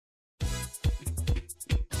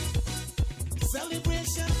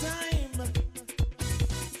Celebration time.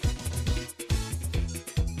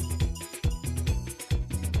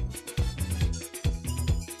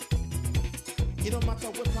 It don't matter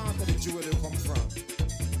what part of the jewel they come from.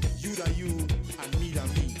 You that you and me that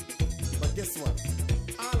me. But guess what?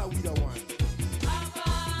 All are we the one.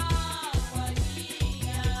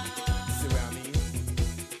 See what I mean?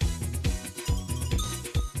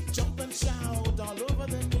 Jump and shout all over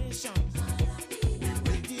the nation. We're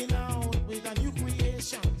breaking out with a new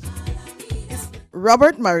creation.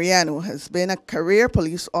 Robert Mariano has been a career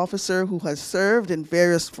police officer who has served in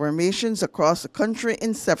various formations across the country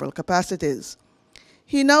in several capacities.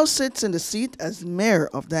 He now sits in the seat as mayor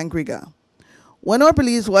of Dangriga. When our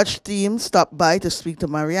Belize Watch team stopped by to speak to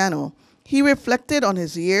Mariano, he reflected on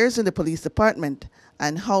his years in the police department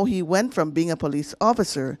and how he went from being a police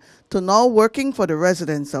officer to now working for the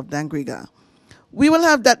residents of Dangriga. We will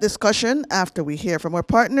have that discussion after we hear from our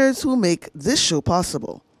partners who make this show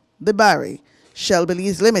possible: the Barry, Shell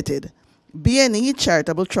Belize Limited, B&E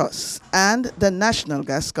Charitable Trust, and the National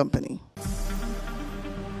Gas Company.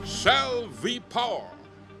 Shell V-Power,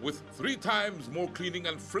 with 3 times more cleaning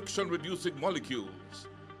and friction-reducing molecules.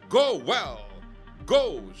 Go well.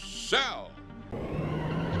 Go Shell.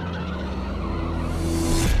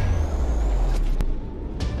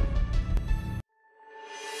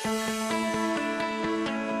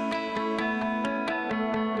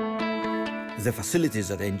 The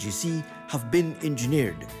facilities at NGC have been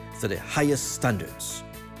engineered to the highest standards.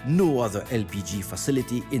 No other LPG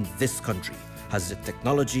facility in this country has the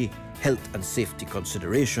technology, health and safety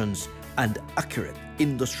considerations, and accurate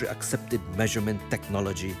industry-accepted measurement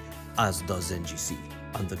technology as does NGC.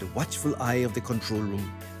 Under the watchful eye of the control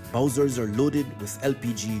room, Bowsers are loaded with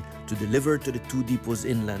LPG to deliver to the 2 depots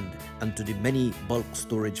inland and to the many bulk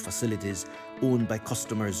storage facilities owned by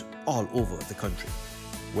customers all over the country,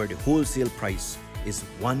 where the wholesale price is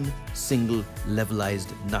one single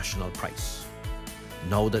levelized national price.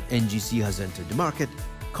 Now that NGC has entered the market,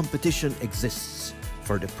 competition exists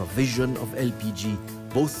for the provision of LPG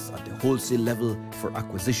both at the wholesale level for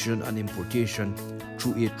acquisition and importation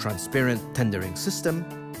through a transparent tendering system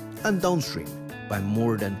and downstream by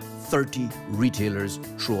more than 30 retailers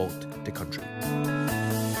throughout the country.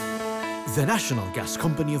 The National Gas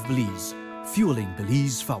Company of Belize, fueling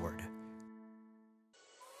Belize forward.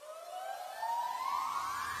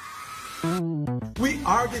 We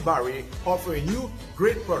are the Barry, offering you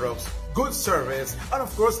great products, good service, and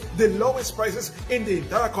of course, the lowest prices in the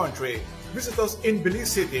entire country. Visit us in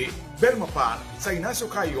Belize City, Belmopan, San Ignacio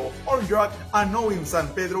Cayo, Orange, and now in San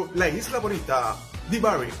Pedro, La Isla Bonita. The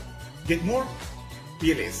Barry. Get more?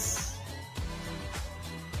 Be less.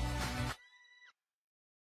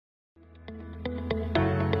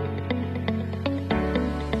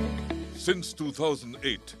 Since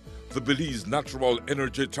 2008, the Belize Natural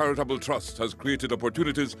Energy Charitable Trust has created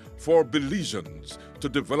opportunities for Belizeans to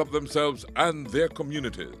develop themselves and their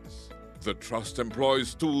communities. The Trust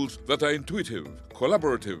employs tools that are intuitive,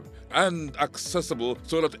 collaborative, and accessible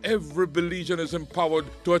so that every Belizean is empowered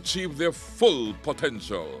to achieve their full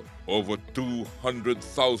potential. Over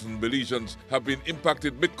 200,000 Belizeans have been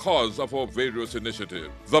impacted because of our various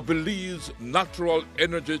initiatives. The Belize Natural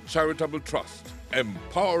Energy Charitable Trust,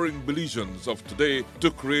 empowering Belizeans of today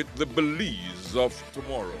to create the Belize of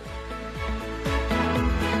tomorrow.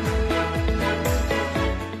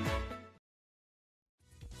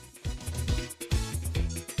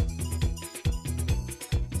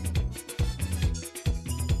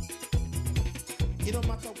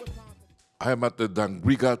 I am at the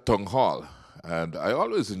Dangriga Town Hall, and I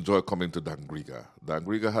always enjoy coming to Dangriga.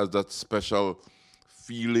 Dangriga has that special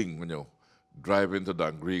feeling when you drive into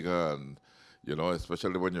Dangriga, and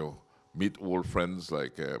especially when you meet old friends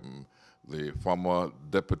like the former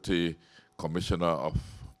Deputy Commissioner of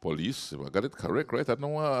Police. If I got it correct, right? I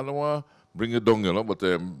don't want to bring you down, but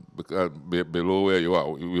below where you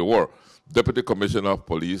were. Deputy Commissioner of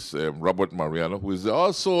Police, Robert Mariano, who is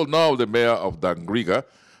also now the Mayor of Dangriga,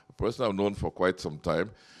 a person I've known for quite some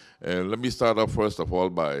time. And let me start off first of all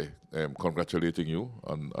by congratulating you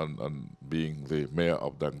on being the Mayor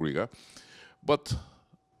of Dangriga. But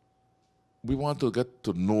we want to get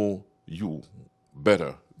to know you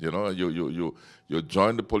better. You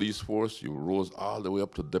joined the police force, you rose all the way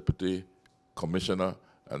up to Deputy Commissioner,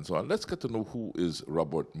 and so on. Let's get to know who is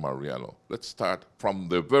Robert Mariano. Let's start from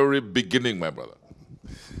the very beginning, my brother.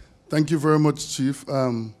 Thank you very much, Chief.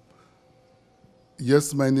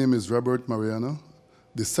 Yes, my name is Robert Mariano.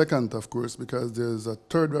 The second, of course, because there's a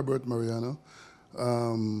third Robert Mariano.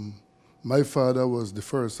 My father was the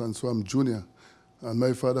first, and so I'm junior. And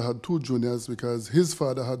my father had 2 juniors because his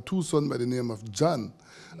father had 2 sons by the name of John.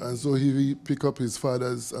 And so he picked up his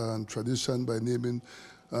father's tradition by naming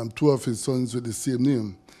 2 of his sons with the same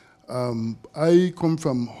name. I come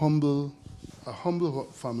from a humble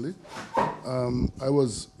family. I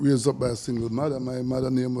was raised up by a single mother. My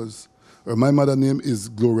mother name is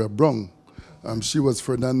Gloria Brown. She was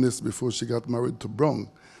Fernandez before she got married to Brown.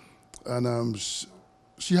 And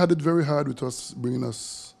she had it very hard with us, bringing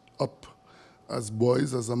us up as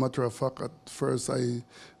boys. As a matter of fact, at first I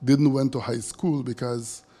didn't went to high school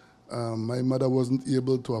because my mother wasn't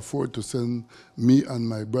able to afford to send me and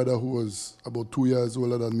my brother, who was about 2 years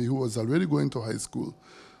older than me, who was already going to high school.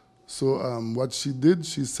 So what she did,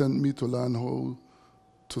 she sent me to learn how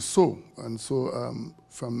to sew. And so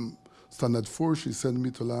from standard 4, she sent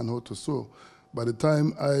me to learn how to sew. By the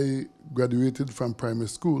time I graduated from primary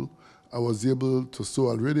school, I was able to sew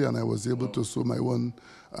already, and I was able to sew my own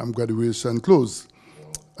graduation clothes.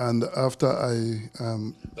 And after I...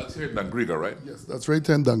 that's here in Dangriga, right? Yes, that's right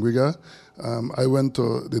in Dangriga. I went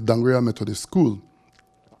to the Dangriga Methodist School.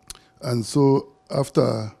 And so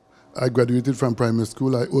after I graduated from primary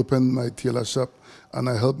school, I opened my tailor shop, and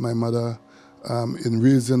I helped my mother in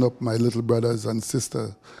raising up my little brothers and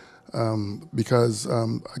sister. Because,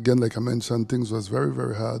 again, like I mentioned, things was very,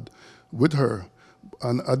 very hard with her.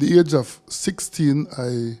 And at the age of 16,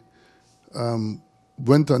 I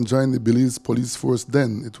went and joined the Belize Police Force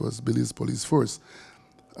then. It was Belize Police Force.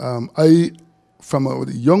 I, from a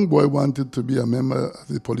young boy, wanted to be a member of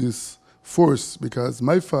the police force because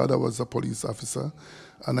my father was a police officer,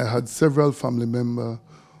 and I had several family members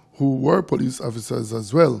who were police officers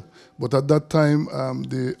as well. But at that time,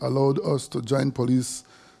 they allowed us to join police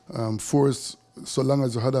force so long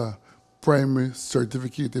as you had a primary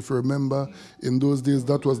certificate. If you remember, in those days,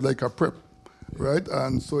 that was like a prep, right?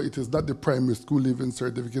 And so it is not the primary school leaving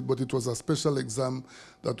certificate, but it was a special exam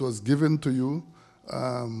that was given to you,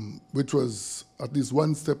 which was at least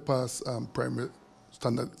 1 step past primary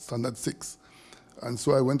standard 6. And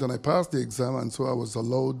so I went and I passed the exam, and so I was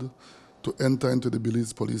allowed to enter into the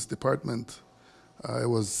Belize Police Department. I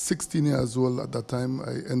was 16 years old at that time.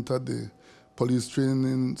 I entered the police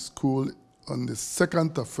training school on the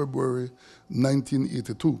 2nd of February,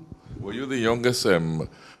 1982. Were you the youngest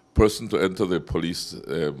person to enter the police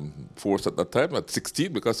force at that time, at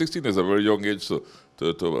 16? Because 16 is a very young age to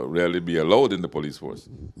really be allowed in the police force.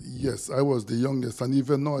 Yes, I was the youngest. And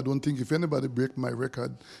even now, I don't think if anybody break my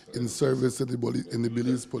record in service in the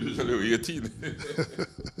Belize Police. Usually 18.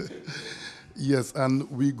 Yes, and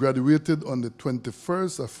we graduated on the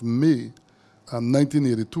 21st of May,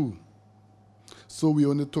 1982. So we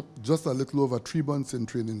only took just a little over 3 months in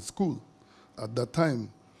training school at that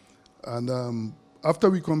time. And after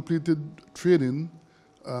we completed training,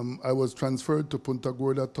 I was transferred to Punta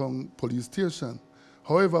Gorda Town Police Station.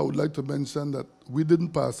 However, I would like to mention that we didn't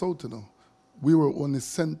pass out, We were only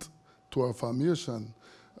sent to our formation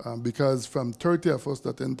because from 30 of us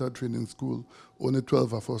that entered training school, only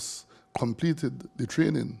 12 of us completed the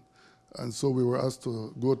training. And so we were asked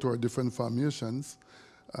to go to our different formations.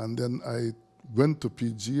 And then I went to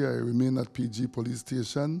PG. I remained at PG Police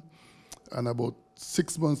Station. And about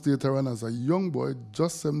 6 months later on, as a young boy,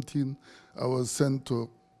 just 17, I was sent to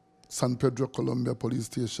San Pedro, Colombia Police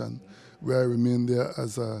Station, where I remained there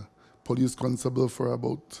as a police constable for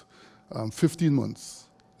about 15 months,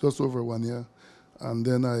 just over 1 year. And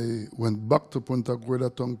then I went back to Punta Gorda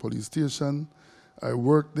Town Police Station. I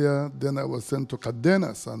worked there. Then I was sent to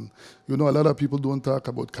Cadenas. And, a lot of people don't talk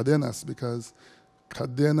about Cadenas because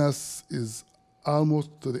Cadenas is almost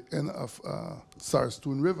to the end of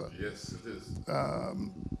Sarstoon River. Yes, it is.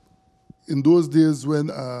 In those days when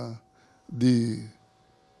the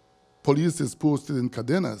police is posted in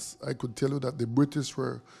Cadenas, I could tell you that the British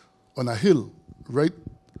were on a hill right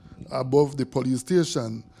above the police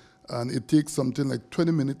station, and it takes something like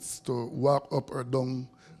 20 minutes to walk up or down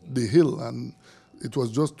the hill, and it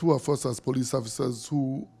was just 2 of us as police officers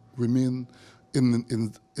who remained in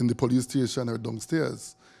the police station or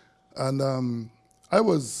downstairs. And I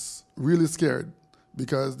was really scared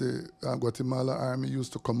because the Guatemala army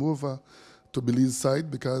used to come over to Belize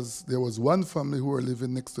side because there was one family who were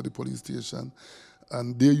living next to the police station,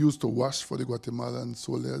 and they used to wash for the Guatemalan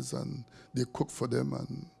soldiers and they cooked for them.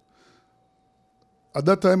 And at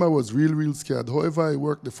that time I was real scared. However, I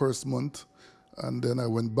worked the first month and then I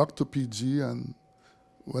went back to PG, and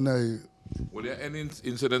when were there any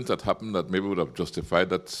incidents that happened that maybe would have justified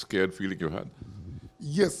that scared feeling you had?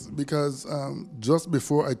 Yes, because just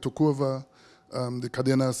before I took over the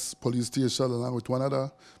Cadenas police station along with one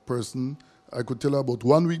other person, I could tell about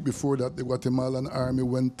 1 week before that the Guatemalan army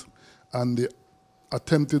went and they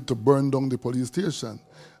attempted to burn down the police station.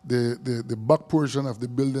 The back portion of the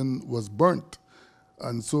building was burnt.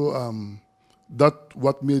 And so that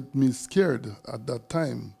what made me scared at that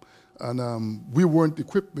time. And we weren't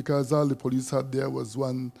equipped because all the police had there was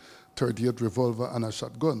one .38 revolver and a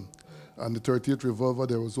shotgun. And the .38 revolver,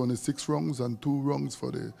 there was only 6 rounds and 2 rounds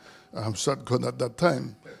for the shotgun at that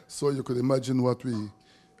time. So you could imagine what we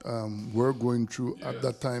were going through at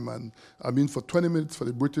that time. And I mean, for 20 minutes for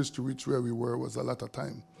the British to reach where we were was a lot of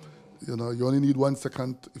time. You know, you only need 1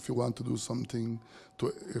 second if you want to do something.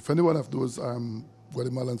 If any one of those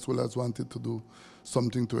Guatemalan soldiers wanted to do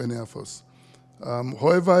something to any of us.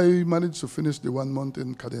 However, I managed to finish the 1 month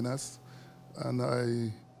in Cadenas, and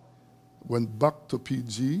I went back to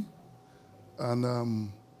PG,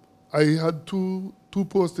 and I had two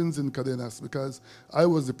postings in Cadenas because I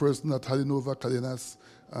was the person that handed over Cadenas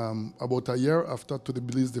about a year after to the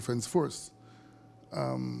Belize Defense Force.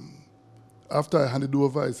 After I handed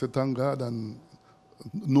over, I said, thank God, and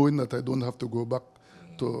knowing that I don't have to go back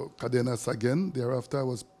to Cadenas again, thereafter I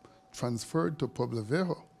was transferred to Pueblo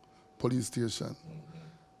Viejo police station.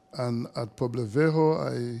 And at Pueblo Viejo,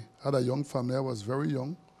 I had a young family. I was very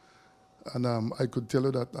young. And I could tell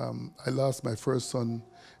you that I lost my first son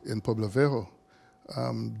in Pueblo Viejo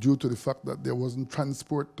due to the fact that there wasn't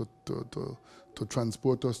transport to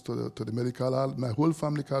transport us to the medical hall. My whole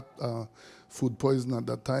family got food poisoning at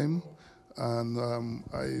that time. And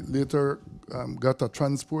I later got a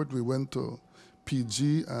transport. We went to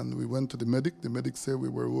PG and we went to the medic. The medic said we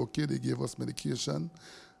were okay. They gave us medication.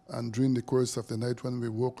 And during the course of the night when we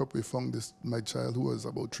woke up, we found my child, who was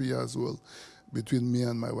about 3 years old, between me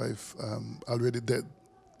and my wife, already dead.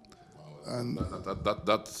 And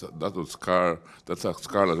that's a scar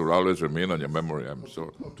that will always remain on your memory, I'm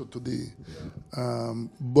sure. Up to today.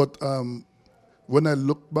 But when I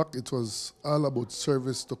look back, it was all about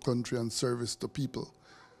service to country and service to people.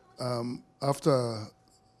 After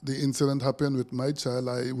the incident happened with my child,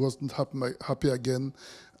 I wasn't happy again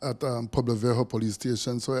at Pueblo Viejo police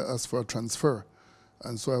station, so I asked for a transfer.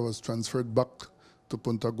 And so I was transferred back to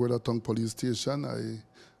Punta Gorda Town police station. I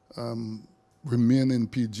remained in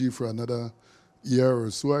PG for another year or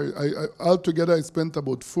so. Altogether, I spent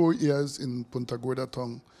about 4 years in Punta Gorda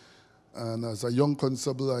Town. And as a young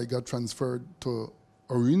constable, I got transferred to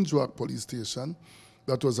Orange Walk police station.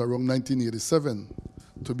 That was around 1987.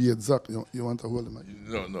 To be exact, you want to hold him?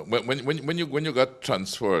 No. When you got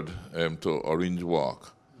transferred to Orange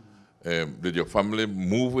Walk, did your family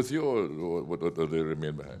move with you, or did they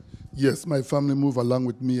remain behind? Yes, my family moved along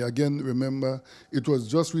with me. Again, remember, it was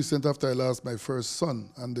just recent after I lost my first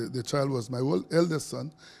son, and the child was my eldest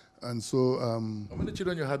son. And so... How many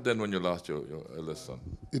children you had then when you lost your eldest son?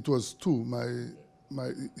 It was 2.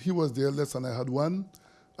 He was the eldest, and I had one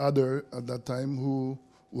other at that time who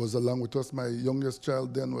was along with us. My youngest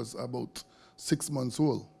child then was about 6 months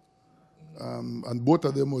old. And both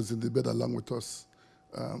of them was in the bed along with us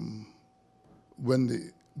when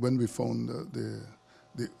we found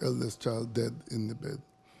the eldest child dead in the bed.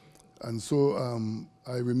 And so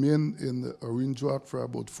I remained in the Orange Walk for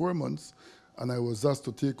about 4 months, and I was asked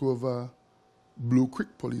to take over Blue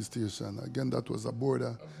Creek Police Station. Again, that was a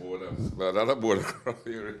border. Not a border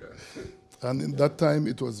area. And in that time,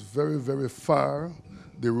 it was very, very far.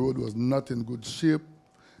 The road was not in good shape.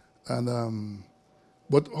 And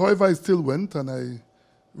but however, I still went, and I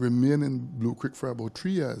remained in Blue Creek for about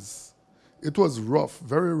 3 years. It was rough,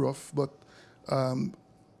 very rough, but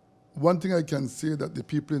one thing I can say that the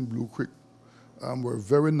people in Blue Creek were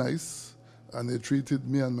very nice, and they treated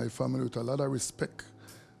me and my family with a lot of respect.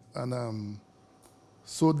 And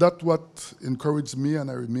so that's what encouraged me,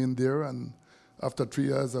 and I remained there. And after 3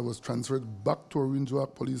 years, I was transferred back to Orange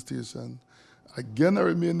Walk Police Station. Again, I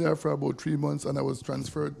remained there for about 3 months, and I was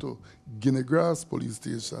transferred to Guinea Grass Police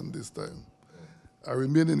Station this time. I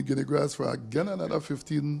remained in Guinea Grass for again another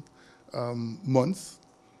 15 months,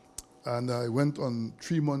 and I went on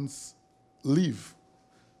 3 months leave.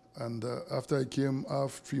 And after I came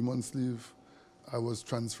off 3 months leave, I was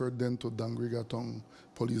transferred then to Dangriga Town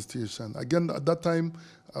Police Station. Again, at that time,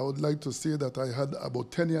 I would like to say that I had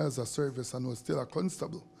about 10 years of service and was still a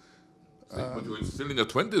constable. But you were still in your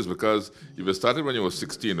 20s, because if you started when you were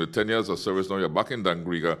 16 with 10 years of service, now you're back in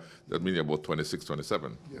Dangriga, that means you're about 26,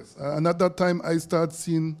 27. Yes, and at that time I started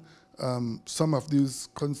seeing some of these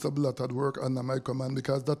constables that had worked under my command,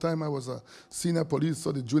 because at that time I was a senior police,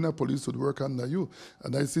 so the junior police would work under you.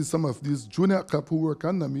 And I see some of these junior cops who work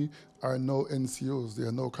under me are now NCOs, they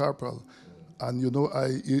are now corporal. And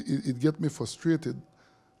it get me frustrated.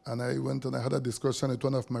 And I went and I had a discussion with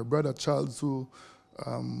one of my brother, Charles, who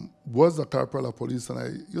was a corporal of police,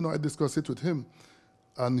 and I discussed it with him.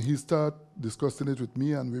 And he started discussing it with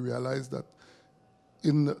me, and we realized that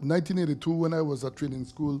in 1982, when I was at training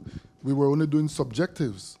school, we were only doing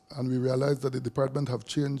subjectives, and we realized that the department have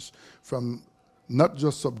changed from not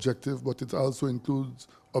just subjective, but it also includes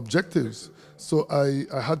objectives. So I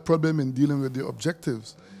had problem in dealing with the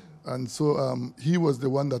objectives. And so he was the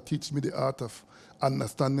one that teach me the art of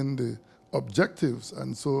understanding the objectives.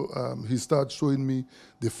 And so he started showing me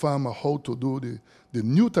the farmer how to do the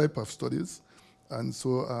new type of studies. And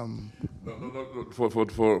so for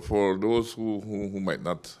those who might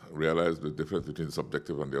not realize the difference between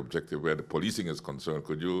subjective and the objective, where the policing is concerned,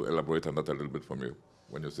 could you elaborate on that a little bit for me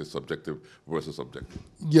when you say subjective versus objective?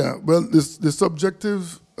 Yeah, well, the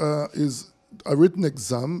subjective is a written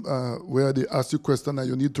exam where they ask you a question and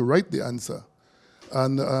you need to write the answer.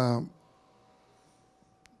 And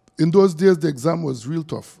in those days, the exam was real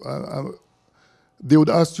tough. They would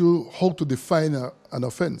ask you how to define an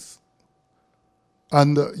offense.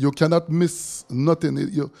 And you cannot miss nothing.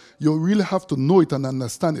 You really have to know it and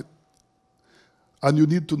understand it. And you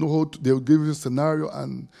need to know how to, they'll give you a scenario,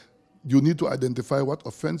 and you need to identify what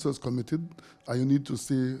offense was committed, and you need to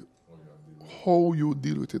say how you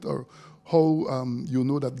deal with it, or how you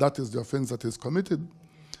know that that is the offense that is committed.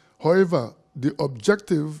 However, the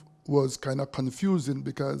objective was kind of confusing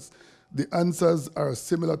because the answers are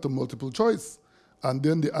similar to multiple choice. And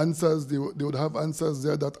then the answers, they would have answers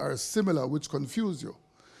there that are similar, which confuse you.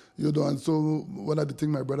 You know, and so one of the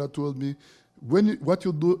things my brother told me, what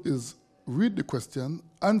you do is read the question,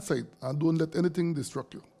 answer it, and don't let anything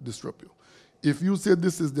disrupt you. If you say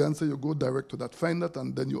this is the answer, you go direct to that, find that,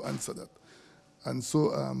 and then you answer that. And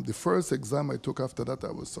so the first exam I took after that,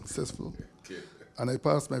 I was successful. And I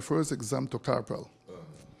passed my first exam to corporal.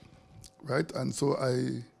 Right? And so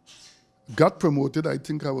I got promoted. I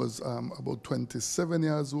think I was about 27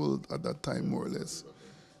 years old at that time, more or less.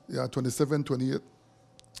 Yeah, 27, 28.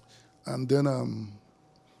 And then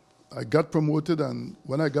I got promoted, and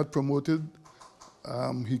when I got promoted,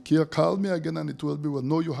 he called me again and he told me, well,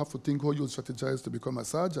 no, you have to think how you'll strategize to become a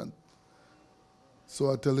sergeant.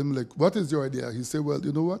 So I tell him, like, what is your idea? He said, well,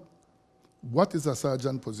 you know what? What is a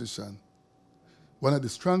sergeant position? One of the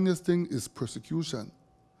strongest things is prosecution.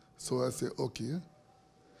 So I say, okay.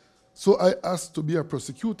 So I asked to be a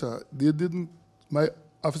prosecutor. My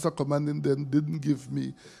officer commanding then didn't give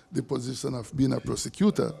me the position of being a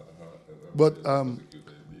prosecutor. But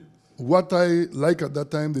what I like at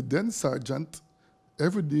that time, the then sergeant,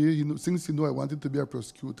 every day, since he knew I wanted to be a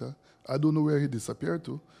prosecutor, I don't know where he disappeared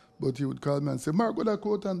to, but he would call me and say, Mark, go to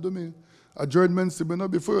court and do me adjournment seminar.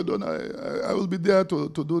 Before you're done, I will be there to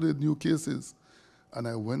do the new cases. And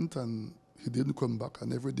I went, and he didn't come back,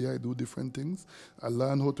 and every day I do different things. I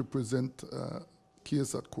learn how to present a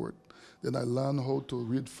case at court. Then I learn how to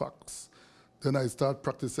read facts. Then I start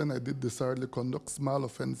practicing. I did disorderly conduct, small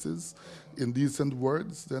offenses, indecent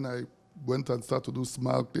words. Then I went and started to do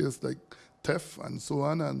small cases like theft and so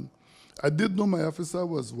on. And I did know my officer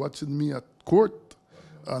was watching me at court.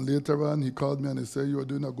 And later on, he called me and he said, you are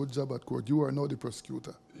doing a good job at court. You are now the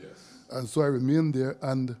prosecutor. Yes. And so I remained there.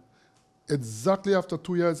 And exactly after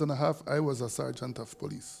 2.5 years, I was a sergeant of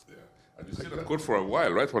police. Yeah. And you stayed at court for a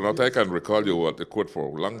while, right? From what I can recall, you were at the court for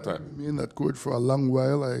a long time. I remained at court for a long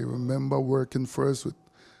while. I remember working first with,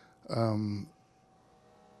 I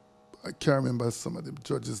can't remember some of the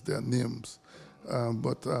judges, their names,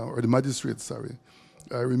 or the magistrates, sorry.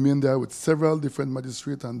 I remained there with several different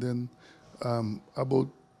magistrates, and then about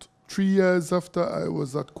 3 years after I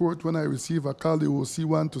was at court, when I received a call, the OC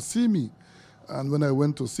wanted to see me. And when I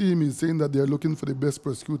went to see him, he's saying that they're looking for the best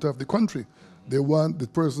prosecutor of the country. They want the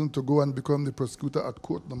person to go and become the prosecutor at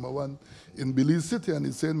court #1 in Belize City. And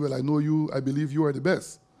he's saying, well, I know you, I believe you are the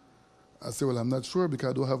best. I said, well, I'm not sure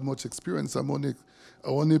because I don't have much experience. I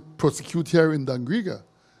only prosecute here in Dangriga,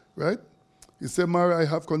 right? He said, Mara, I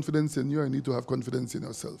have confidence in you. I need to have confidence in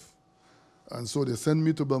yourself. And so they sent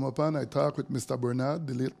me to Belmopan. I talked with Mr. Bernard,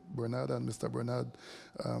 the late Bernard, and Mr. Bernard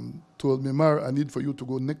told me, Mar, I need for you to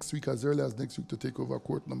go next week, as early as next week, to take over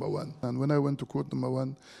court #1. And when I went to court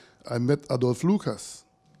 #1, I met Adolph Lucas.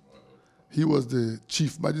 He was the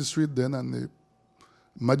chief magistrate then and the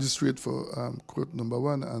magistrate for court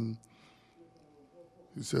 #1. And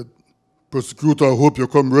he said, prosecutor, I hope you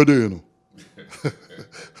come ready, you know.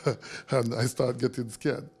 And I started getting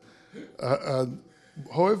scared.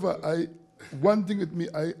 However, one thing with me,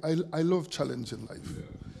 I love challenge in life,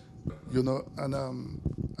 you know, and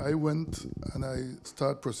I went and I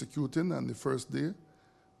started prosecuting, and the first day,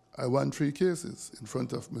 I won 3 cases in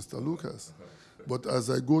front of Mr. Lucas. But as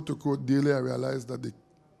I go to court daily, I realized that the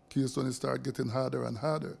case only started getting harder and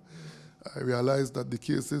harder. I realized that the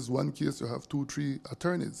cases, one case, you have 2, 3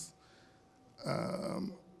 attorneys.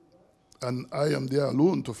 And I am there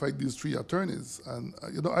alone to fight these 3 attorneys. And,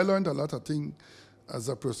 I learned a lot of things as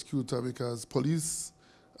a prosecutor because police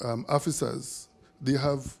officers, they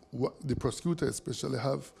have, the prosecutor especially,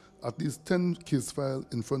 have at least 10 case files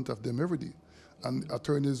in front of them every day. And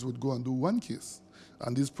attorneys would go and do 1 case.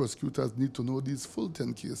 And these prosecutors need to know these full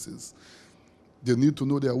 10 cases. They need to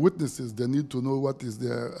know their witnesses. They need to know what is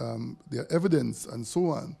their evidence and so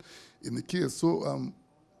on in the case. So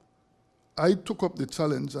I took up the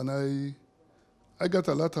challenge, and I got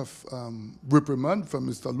a lot of reprimand from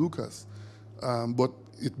Mr. Lucas, but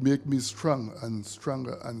it made me strong and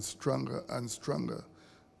stronger and stronger and stronger.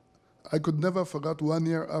 I could never forget 1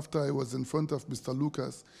 year after I was in front of Mr.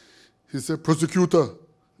 Lucas, he said, "Prosecutor,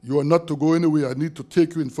 you are not to go anywhere. I need to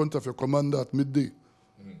take you in front of your commander at midday."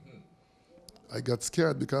 I got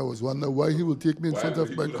scared because I was wondering why he will take me in front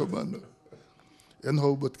of my commander.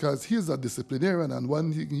 Anyhow, because he's a disciplinarian, and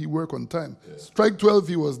one he work on time. Yeah. Strike 12,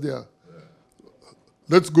 he was there. Yeah.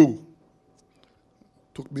 "Let's go."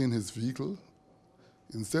 Took me in his vehicle.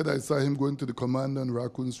 Instead, I saw him going to the commander on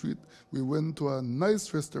Raccoon Street. We went to a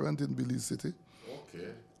nice restaurant in Belize City.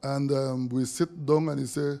 Okay. And we sit down, and he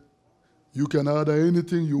said, "You can order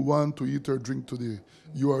anything you want to eat or drink today.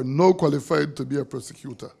 You are now qualified to be a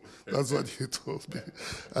prosecutor." That's what he told me.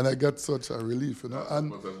 And I got such a relief, And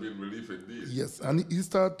must have been relief indeed. Yes, and he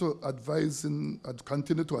started to advise and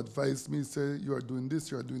continue to advise me, say, "You are doing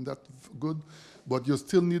this, you are doing that good, but you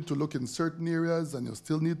still need to look in certain areas, and you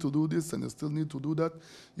still need to do this, and you still need to do that."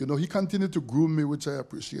 He continued to groom me, which I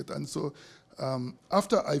appreciate. And so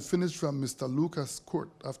after I finished from Mr. Lucas'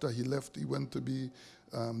 court, after he left, he went to be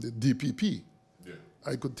the DPP. Yeah.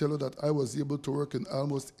 I could tell you that I was able to work in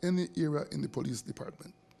almost any area in the police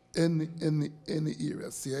department. Any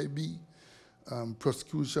area, CIB,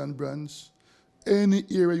 prosecution branch, any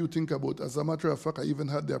area you think about. As a matter of fact, I even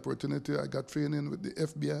had the opportunity, I got training with the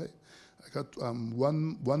FBI. I got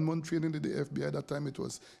 1 month training with the FBI. At that time it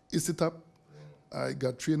was ISITAP. I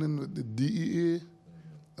got training with the DEA.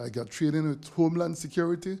 I got training with Homeland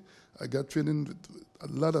Security. I got training with a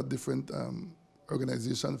lot of different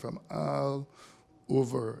organizations from all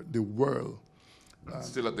over the world.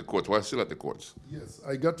 Still at the courts? Why still at the courts? Yes,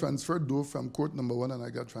 I got transferred though from court number 1, and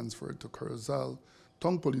I got transferred to Corozal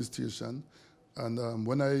Tongue Police Station. And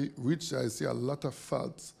when I reached there, I see a lot of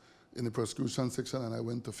faults in the prosecution section, and I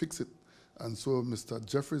went to fix it. And so Mr.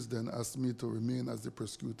 Jeffries then asked me to remain as the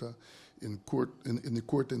prosecutor in court in the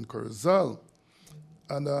court in Corozal.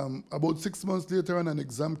 And about 6 months later, an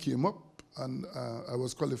exam came up, and I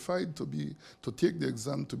was qualified to take the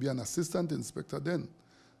exam to be an assistant inspector then.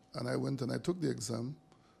 And I went and I took the exam.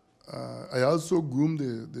 I also groomed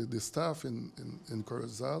the staff in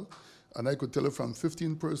Corozal, and I could tell you from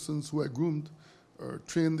 15 persons who I groomed or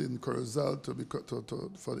trained in Corozal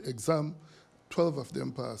for the exam, 12 of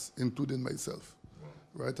them passed, including myself.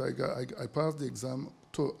 Wow. Right? I passed the exam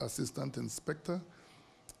to assistant inspector,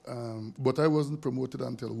 but I wasn't promoted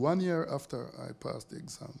until 1 year after I passed the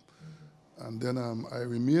exam. Mm-hmm. And then I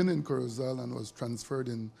remained in Corozal and was transferred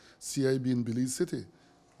in CIB in Belize City.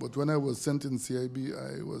 But when I was sent in CIB,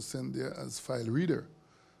 I was sent there as file reader.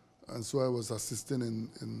 And so I was assisting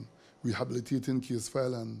in rehabilitating case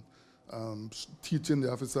file and teaching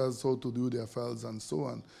the officers how to do their files and so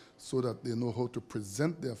on, so that they know how to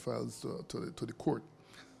present their files to the court.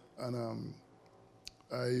 And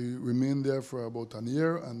I remained there for about a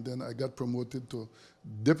year, and then I got promoted to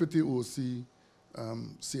Deputy OC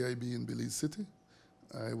CIB in Belize City.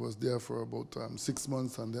 I was there for about 6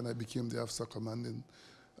 months, and then I became the officer commanding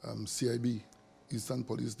CIB, Eastern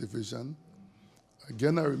Police Division.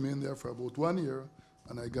 Again, I remained there for about 1 year,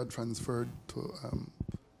 and I got transferred to,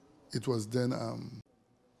 it was then,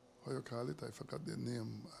 what you call it? I forgot the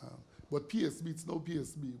name. But PSB, it's no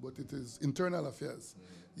PSB, but it is Internal Affairs.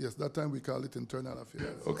 Mm-hmm. Yes, that time we call it Internal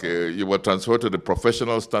Affairs. Okay, you were transferred to the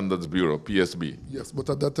Professional Standards Bureau, PSB. Yes, but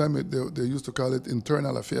at that time they used to call it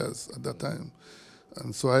Internal Affairs at that time.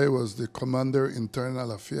 And so I was the commander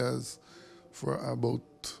Internal Affairs for about,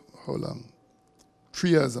 how long? 3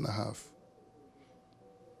 years and a half.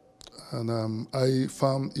 And I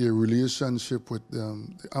formed a relationship with the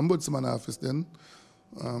Ombudsman office then.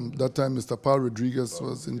 That time Mr. Paul Rodriguez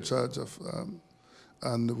was in charge of,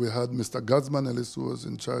 and we had Mr. Guzman Ellis who was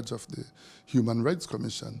in charge of the Human Rights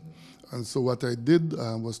Commission. And so what I did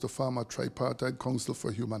was to form a tripartite council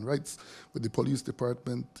for human rights with the police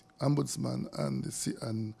department, Ombudsman,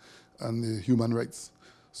 and the human rights.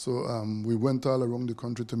 So we went all around the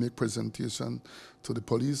country to make presentation to the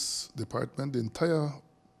police department, the entire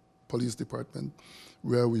police department,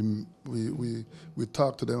 where we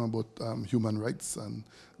talked to them about human rights and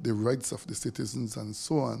the rights of the citizens and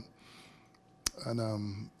so on.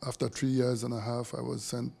 And after 3 years and a half, I was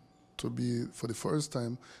sent to be, for the first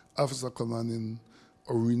time, officer commanding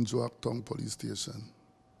Orinjoak Town Police Station.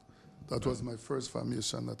 That was my first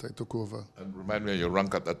formation that I took over. And remind me, your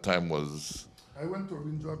rank at that time was? I went to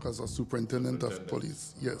Orinjoak as a superintendent of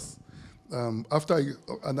police, yes. And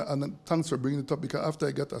thanks for bringing it up, because after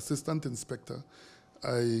I got assistant inspector,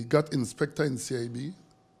 I got inspector in CIB,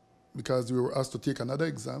 because we were asked to take another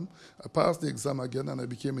exam. I passed the exam again and I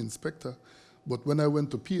became inspector. But when I went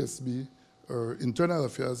to PSB, or internal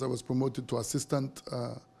affairs, I was promoted to assistant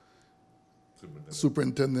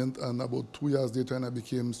superintendent, and about 2 years later I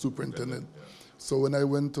became superintendent. Yeah. So when I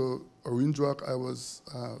went to Orinjoak, I was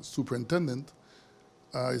superintendent.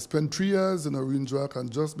 I spent 3 years in Orinjoak,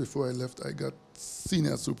 and just before I left, I got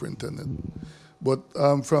senior superintendent. But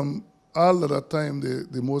from all of that time,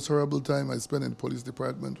 the most horrible time I spent in the police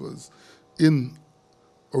department was in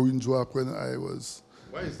Orinjoak when I was...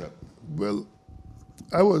 Why is that? Well,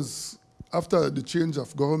 I was, after the change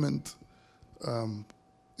of government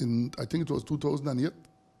in, I think it was 2008.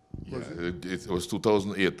 Yeah, it was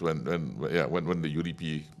 2008 when the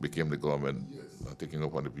UDP became the government, yes, taking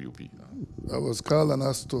up on the PUP. I was called and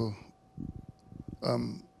asked to I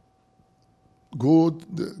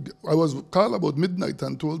was called about midnight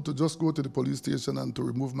and told to just go to the police station and to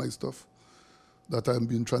remove my stuff, that I'm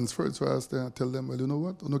being transferred. So I asked them, I tell them, well, you know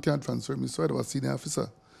what? You can't transfer me. So I was senior officer.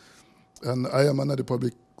 And I am under the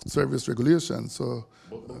public service regulation. So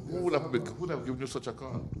who would have given you such a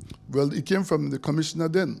call? Well, it came from the commissioner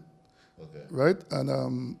then, okay, right?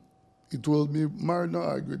 And he told me, Mariano,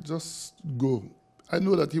 I agreed, just go. I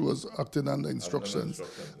know that he was acting under instructions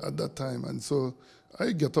at that time. And so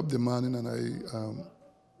I get up the morning and I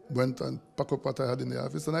went and packed up what I had in the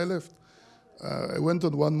office and I left. I went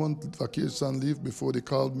on 1 month vacation leave before they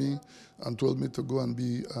called me and told me to go and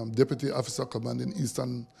be Deputy Officer Commanding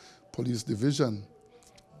Eastern Police Division.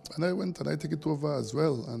 And I went and I took it over as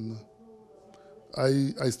well. And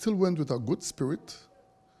I still went with a good spirit.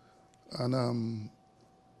 And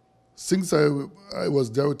since I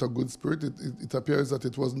was there with a good spirit, it appears that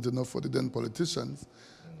it wasn't enough for the then politicians.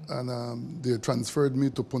 And they transferred me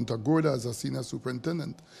to Punta Gorda as a senior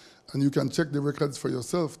superintendent. And you can check the records for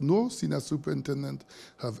yourself. No senior superintendent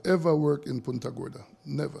have ever worked in Punta Gorda,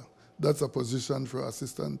 never. That's a position for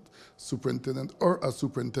assistant superintendent or a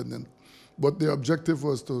superintendent. But the objective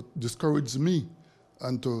was to discourage me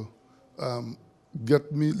and to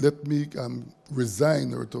let me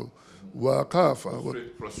resign or to walk off.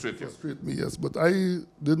 Frustrate me, yes. But I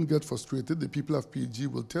didn't get frustrated. The people of PG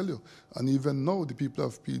will tell you. And even now, the people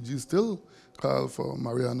of PG still call for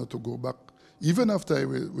Mariano to go back, even after I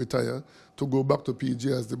retire, to go back to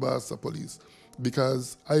PG as the boss of police.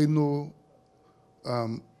 Because I know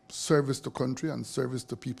service to country and service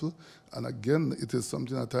to people. And again, it is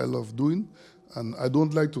something that I love doing. And I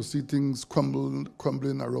don't like to see things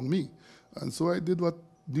crumbling around me. And so I did what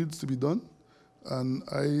needs to be done. And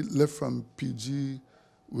I left from PG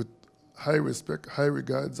with high respect, high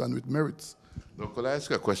regards, and with merits. Now, could I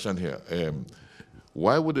ask a question here?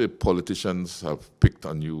 Why would the politicians have picked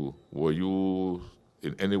on you? Were you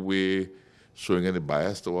in any way showing any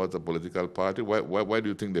bias towards a political party? Why do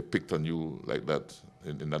you think they picked on you like that,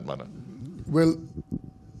 in that manner? Well,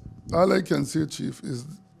 all I can say, Chief, is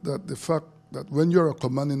that the fact that when you're a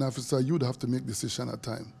commanding officer, you'd have to make decision at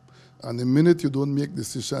time. And the minute you don't make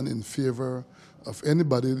decision in favor of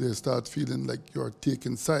anybody, they start feeling like you're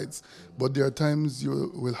taking sides. But there are times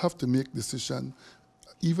you will have to make decision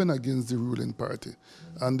even against the ruling party.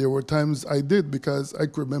 And there were times I did, because I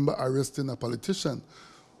could remember arresting a politician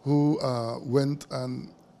who went and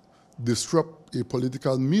disrupt a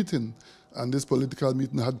political meeting. And this political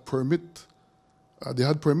meeting had permit. They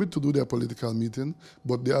had permit to do their political meeting,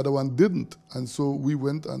 but the other one didn't. And so we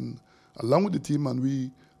went and, along with the team, and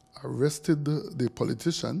we arrested the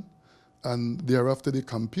politician, and thereafter they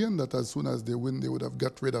campaigned that as soon as they win, they would have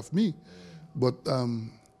got rid of me. But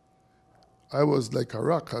I was like a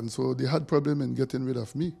rock, and so they had problem in getting rid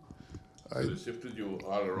of me. So they shifted you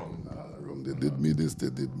all around? All around. They did me this, they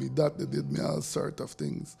did me that, they did me all sort of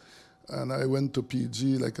things. And I went to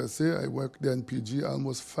PG, like I say, I worked there in PG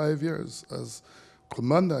almost 5 years as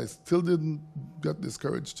commander. I still didn't get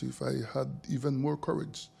discouraged, Chief. I had even more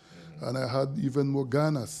courage. And I had even more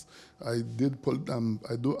ganas. I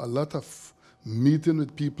do a lot of meeting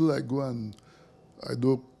with people. I go and I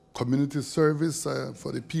do community service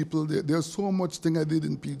for the people. There's so much thing I did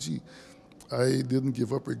in PG. I didn't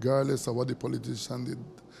give up regardless of what the politicians did.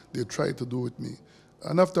 They tried to do with me.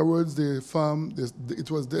 And afterwards, it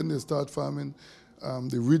was then they started farming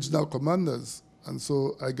the regional commanders. And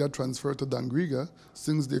so I got transferred to Dangriga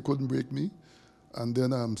since they couldn't break me. And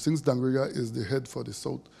then since Dangriga is the head for the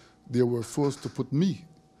South, they were forced to put me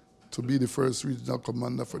to be the first regional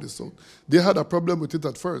commander for the South. They had a problem with it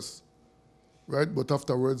at first, right? But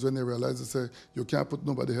afterwards, when they realized, they said, you can't put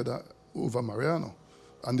nobody head over Mariano.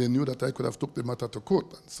 And they knew that I could have took the matter to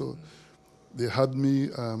court. And so they had me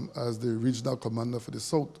as the regional commander for the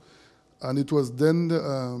South. And it was then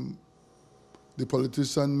the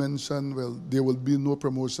politician mentioned, well, there will be no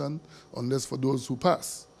promotion unless for those who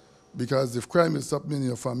pass. Because if crime is happening in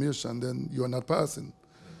your formation, then you are not passing.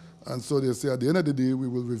 And so they say at the end of the day, we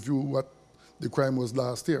will review what the crime was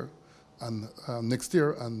last year and next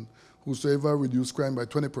year, and whosoever reduced crime by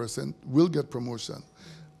 20% will get promotion.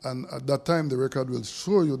 And at that time, the record will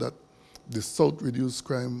show you that the South reduced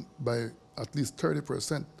crime by at least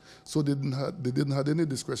 30%. So they didn't have any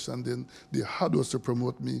discretion then. They had us to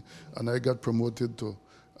promote me, and I got promoted to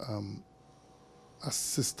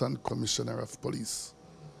Assistant Commissioner of Police.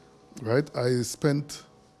 Right? I spent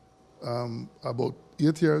about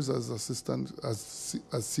 8 years as assistant, as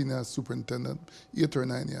senior superintendent, 8 or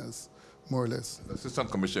 9 years, more or less. Assistant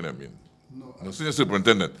commissioner, I mean? No, senior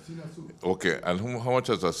superintendent. Okay, and how much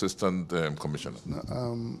as assistant commissioner?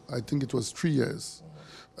 I think it was 3 years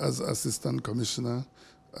as assistant commissioner,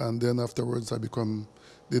 and then afterwards I become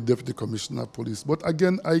the deputy commissioner of police. But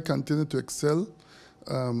again, I continue to excel.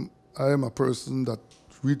 I am a person that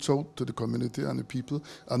reach out to the community and the people.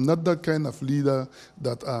 I'm not that kind of leader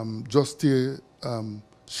that just stay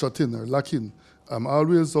shut in or locked in. I'm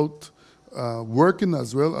always out working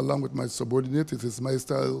as well along with my subordinate. It is my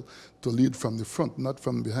style to lead from the front, not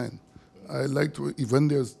from behind. I like to, even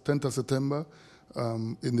there's 10th of September,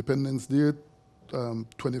 Independence Day,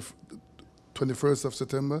 21st of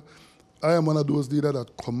September, I am one of those leaders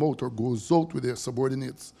that come out or goes out with their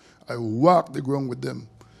subordinates. I walk the ground with them.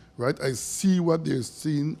 Right? I see what they're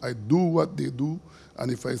seeing, I do what they do,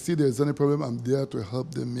 and if I see there's any problem, I'm there to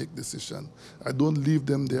help them make decisions. I don't leave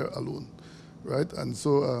them there alone, right? And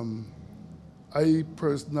so I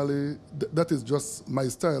personally, that is just my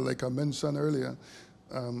style, like I mentioned earlier.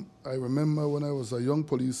 I remember when I was a young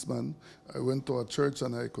policeman, I went to a church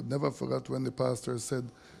and I could never forget when the pastor said,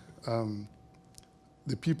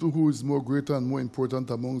 the people who is more greater and more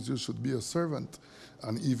important amongst you should be a servant.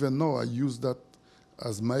 And even now, I use that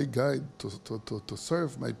as my guide to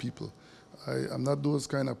serve my people. I'm not those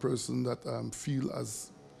kind of person that feel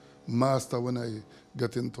as master when I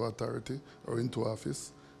get into authority or into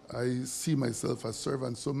office. I see myself as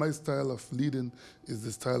servant. So my style of leading is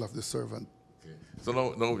the style of the servant. Okay.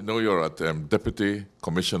 So now you're at Deputy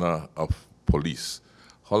Commissioner of Police.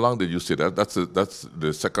 How long did you stay there? That's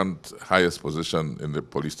the second highest position in the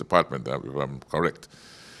police department, if I'm correct.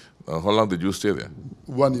 How long did you stay there?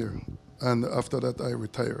 1 year. And after that, I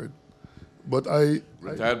retired. But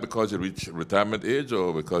Retired because you reached retirement age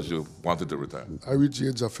or because you wanted to retire? I reached the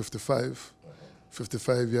age of 55,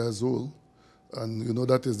 55 years old. And you know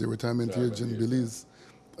that is the retirement age in Belize.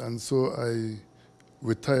 And so I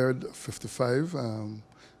retired 55.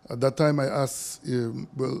 At that time, I asked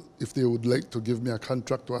if they would like to give me a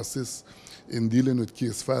contract to assist in dealing with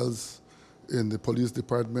case files in the police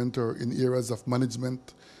department or in areas of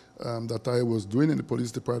management that I was doing in the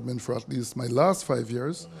police department for at least my last 5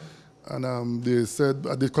 years. And they said,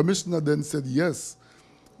 the commissioner then said yes,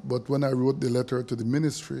 but when I wrote the letter to the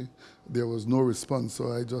ministry, there was no response,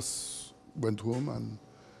 so I just went home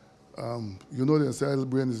and, you know, they say idle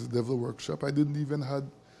brain is the devil workshop. I didn't even have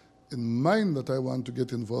in mind that I want to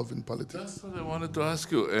get involved in politics. That's what I wanted to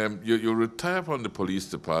ask you. You retire from the police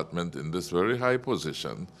department in this very high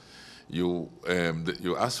position. You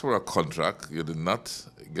asked for a contract. You did not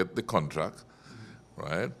get the contract,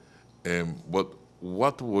 right? But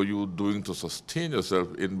what were you doing to sustain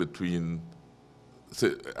yourself in between,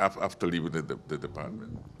 say, after leaving the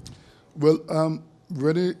department? Well,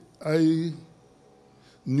 really, I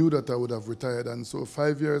knew that I would have retired, and so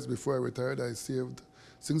 5 years before I retired, I saved.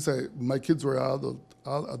 Since my kids were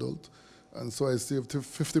all adult, and so I saved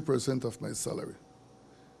 50% of my salary.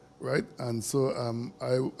 Right, and so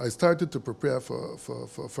I started to prepare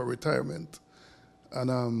for retirement,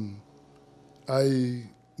 and I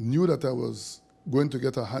knew that I was going to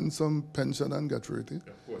get a handsome pension and gratuity.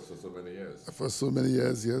 Of course, for so many years. For so many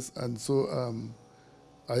years, yes, and so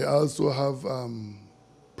I also have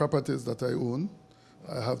properties that I own.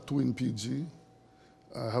 I have 2 in PG,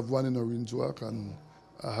 I have 1 in Orange Walk, and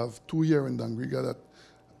I have 2 here in Dangriga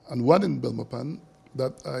and 1 in Belmopan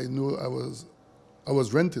that I know I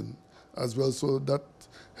was renting as well, so that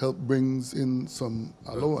help brings in some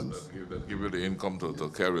allowance. That give you the income to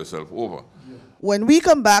carry yourself over. Yeah. When we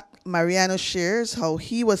come back, Mariano shares how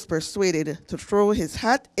he was persuaded to throw his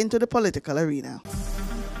hat into the political arena.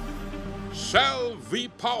 Shell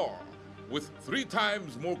V-Power with 3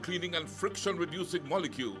 times more cleaning and friction-reducing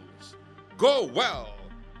molecules. Go well.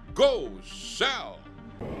 Go Shell.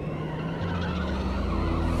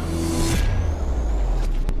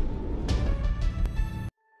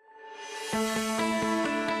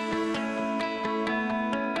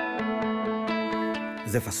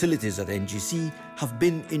 The facilities at NGC have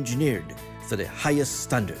been engineered to the highest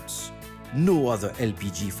standards. No other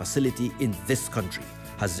LPG facility in this country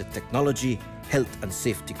has the technology, health and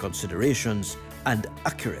safety considerations, and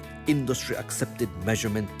accurate industry-accepted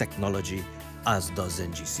measurement technology as does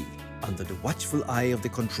NGC. Under the watchful eye of the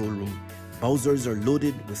control room, Bowsers are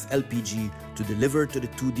loaded with LPG to deliver to the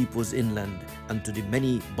 2 depots inland and to the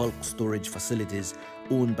many bulk storage facilities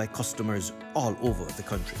owned by customers all over the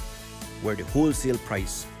country, where the wholesale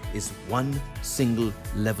price is one single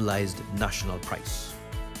levelized national price.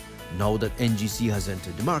 Now that NGC has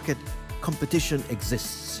entered the market, competition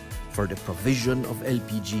exists for the provision of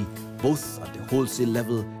LPG both at the wholesale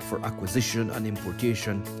level for acquisition and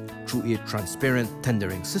importation through a transparent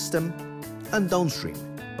tendering system and downstream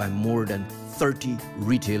by more than 30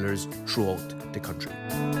 retailers throughout the country.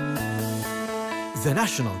 The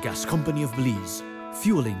National Gas Company of Belize,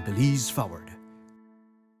 fueling Belize forward.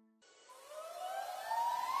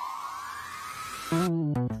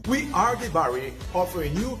 We are the Barry,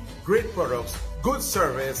 offering you great products, good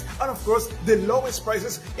service, and of course, the lowest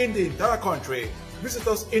prices in the entire country. Visit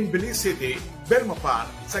us in Belize City, Belmopan,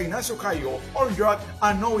 San Ignacio Cayo, Orange Rock,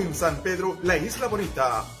 and now in San Pedro, La Isla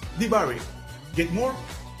Bonita. The Barry. Get more?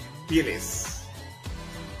 Pay less.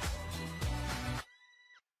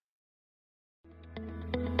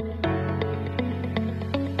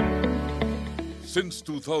 Since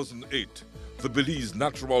 2008, the Belize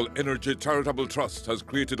Natural Energy Charitable Trust has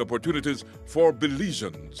created opportunities for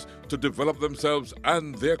Belizeans to develop themselves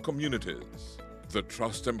and their communities. The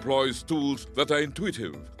trust employs tools that are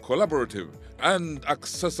intuitive, collaborative, and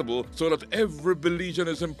accessible so that every Belizean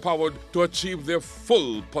is empowered to achieve their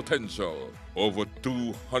full potential. Over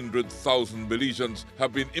 200,000 Belizeans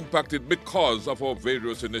have been impacted because of our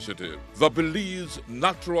various initiatives. The Belize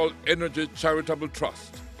Natural Energy Charitable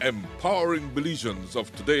Trust, empowering Belizeans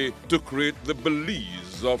of today to create the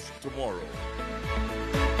Belize of tomorrow.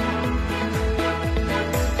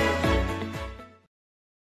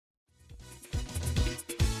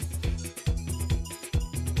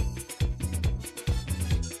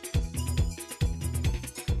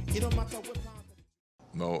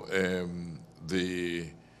 Now, the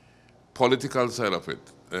political side of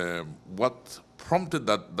it, what prompted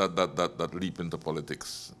that leap into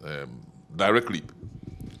politics, direct leap?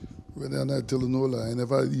 When I tell you no lie, I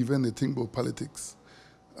never even think about politics.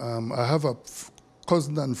 I have a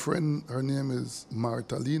cousin and friend, her name is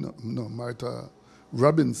Martha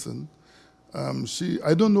Robinson.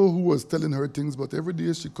 I don't know who was telling her things, but every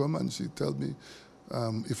day she come and she tell me,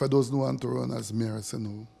 if I don't want to run as mayor, I say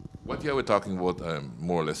no. What year are we talking about,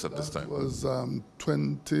 more or less at this time? It was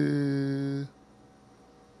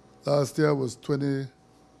last year was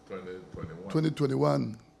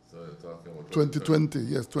 2021. So you're talking about 2020,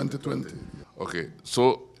 yes, 2020. Okay,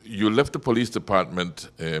 so you left the police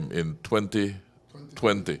department in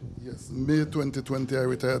 2020. Yes, May 2020, I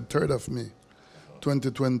retired 3rd of May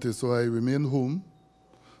 2020, so I remained home,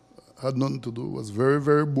 had nothing to do, it was very,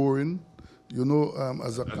 very boring. You know,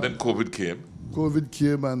 as a and then COVID came. COVID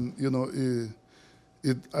came, and you know,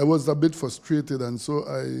 I was a bit frustrated, and so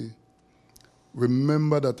I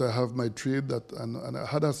remember that I have my trade and I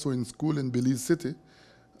had a sewing school in Belize City.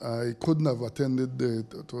 I couldn't have attended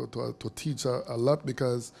to teach a lot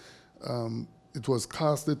because it was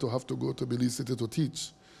costly to have to go to Belize City to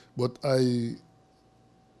teach. But I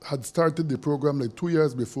had started the program like 2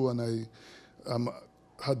 years before, and I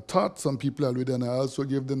had taught some people already, and I also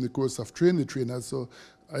gave them the course of train the trainers. So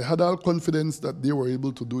I had all confidence that they were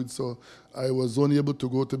able to do it. So I was only able to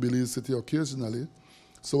go to Belize City occasionally.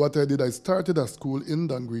 So what I did, I started a school in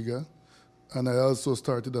Dangriga, and I also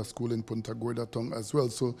started a school in Punta Gorda Tongue as well.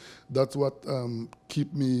 So that's what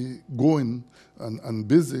keep me going and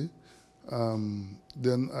busy.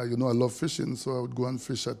 Then, you know, I love fishing, so I would go and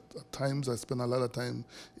fish at times. I spent a lot of time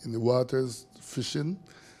in the waters fishing.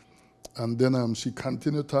 And then she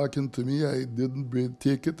continued talking to me. I didn't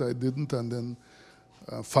take it. I didn't. And then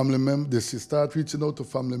family members, she started reaching out to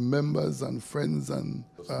family members and friends. And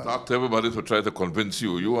talk to everybody to try to convince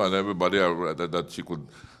you and everybody that she could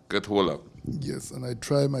get hold of. Yes, and I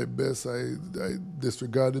tried my best. I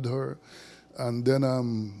disregarded her. And then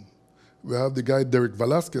we have the guy, Derek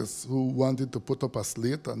Velasquez, who wanted to put up a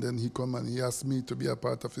slate. And then he come and he asked me to be a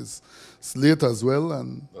part of his slate as well.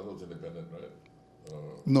 And that was independent, right?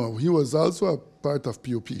 No, he was also a part of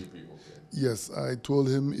POP. Okay. Yes, I told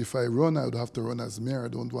him if I run, I would have to run as mayor. I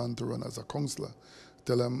don't want to run as a councillor.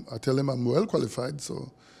 I tell him I'm well qualified,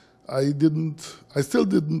 so I still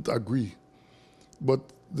didn't agree. But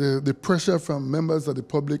the pressure from members of the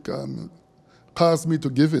public caused me to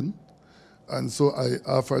give in, and so I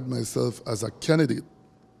offered myself as a candidate.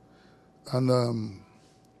 And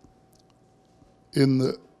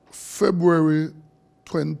in February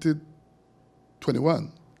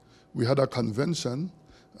 2021, we had a convention.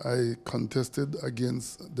 I contested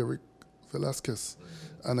against Derek Velasquez,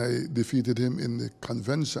 and I defeated him in the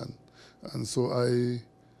convention. And so I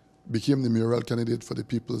became the mayoral candidate for the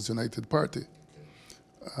People's United Party.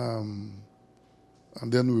 And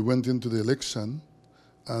then we went into the election,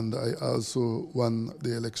 and I also won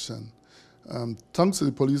the election. Thanks to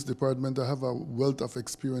the police department, I have a wealth of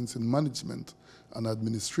experience in management and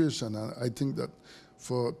administration, and I think that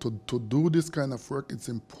to do this kind of work, it's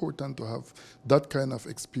important to have that kind of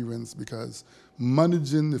experience, because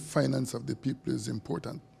managing the finance of the people is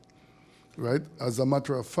important, right? As a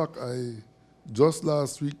matter of fact, I just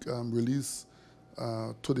last week released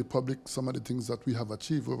to the public some of the things that we have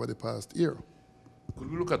achieved over the past year. Could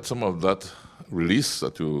we look at some of that release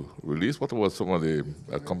that you released? What was some of the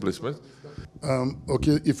accomplishments?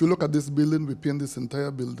 Okay, if you look at this building, we paint this entire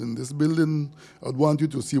building. This building, I'd want you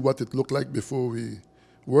to see what it looked like before we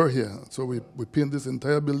were here. So we paint this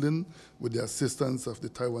entire building with the assistance of the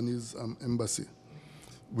Taiwanese embassy.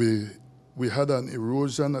 We had an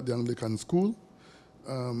erosion at the Anglican school.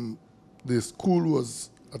 The school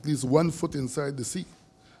was at least 1 foot inside the sea.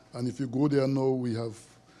 And if you go there now, we have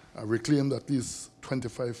reclaimed at least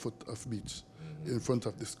 25 foot of beach in front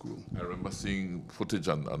of the school. I remember seeing footage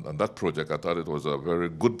on that project. I thought it was a very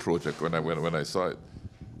good project when I saw it.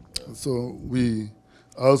 So we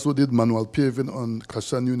also did manual paving on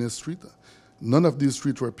Kashan Yunes Street. None of these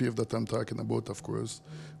streets were paved that I'm talking about, of course.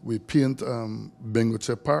 We paint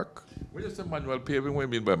Bengoche Park. When you say manual paving, what do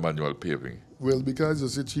you mean by manual paving? Well, because you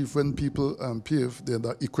see, Chief, when people pave,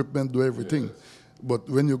 the equipment do everything. Yes. But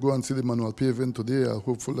when you go and see the manual paving today, I'm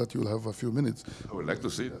hopeful that you'll have a few minutes. I would like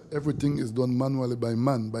to see it. Everything is done manually by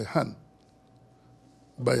hand.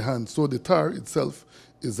 So the tar itself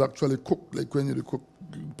is actually cooked, like when you cook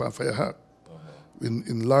pan fire hot,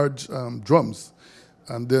 in large drums.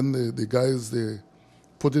 And then the guys, they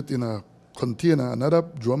put it in a container, another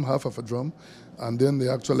drum, half of a drum, and then they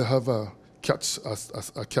actually have a catch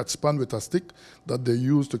pan with a stick that they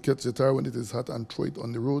use to catch the tar when it is hot and throw it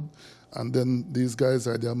on the road. And then these guys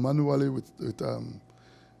are there manually with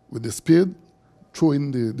the spade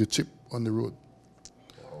throwing the chip on the road.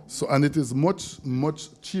 So, and it is much, much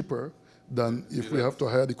cheaper than if we have to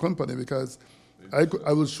hire the company, because I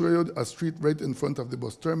will show you a street right in front of the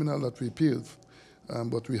bus terminal that we paved,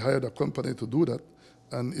 but we hired a company to do that,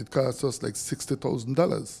 and it cost us like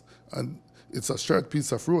 $60,000. And it's a short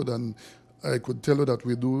piece of road, and I could tell you that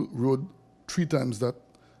we do road 3 times that,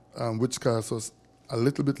 which costs us a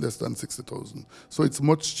little bit less than $60,000. So it's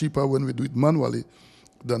much cheaper when we do it manually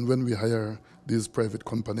than when we hire these private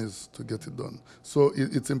companies to get it done. So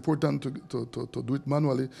it's important to do it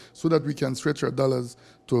manually so that we can stretch our dollars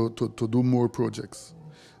to do more projects.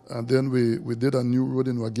 And then we did a new road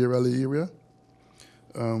in Wagerale area.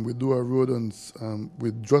 We do a road on,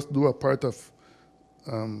 we just do a part of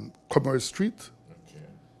Commerce Street.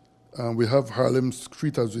 Okay. We have Harlem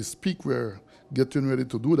Street as we speak. We're getting ready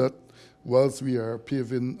to do that whilst we are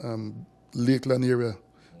paving Lakeland area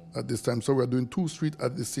at this time. So we're doing 2 streets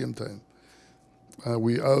at the same time.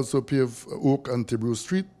 We also pave Oak and Tibru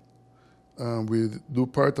Street. We do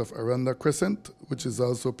part of Aranda Crescent, which is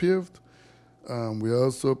also paved. We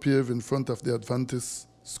also pave in front of the Adventist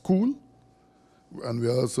School. And we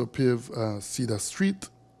also pave Cedar Street.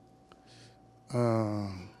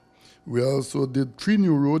 We also did 3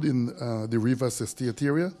 new roads in the Rivers Estate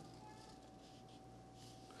area.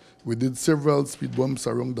 We did several speed bumps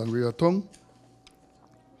around Dangria Town.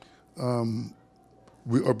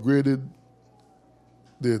 We upgraded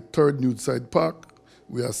the 3rd Newside Park.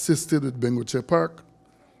 We assisted with Bengoche Park.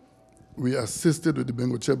 We assisted with the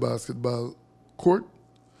Bengoche basketball court.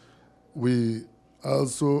 We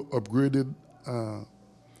also upgraded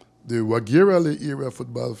the Wagerale area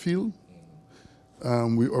football field.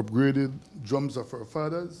 We upgraded Drums of Our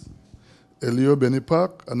Fathers, Elio Beni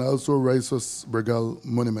Park, and also Rice's Bregal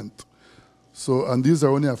Monument. So, and these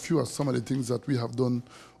are only a few of some of the things that we have done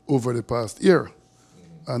over the past year.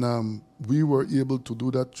 And we were able to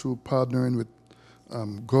do that through partnering with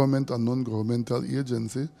government and non-governmental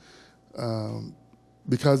agency,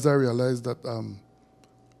 because I realized that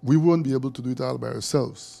we won't be able to do it all by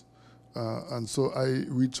ourselves. And so I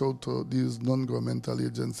reached out to these non-governmental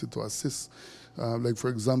agencies to assist. Like, for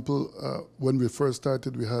example, when we first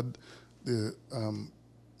started, we had the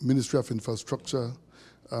Ministry of Infrastructure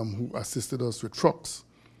who assisted us with trucks.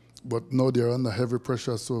 But now they're under heavy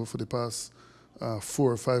pressure, so for the past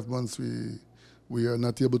 4 or 5 months, we are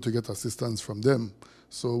not able to get assistance from them.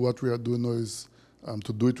 So what we are doing now is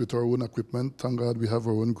to do it with our own equipment. Thank God we have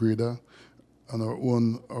our own grader and our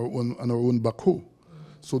own backhoe.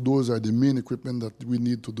 So those are the main equipment that we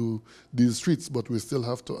need to do these streets, but we still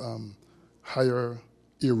have to hire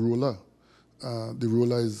a roller. The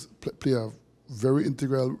roller play a very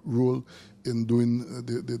integral role in doing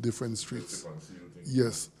the different streets.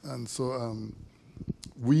 Yes, and so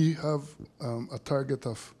we have a target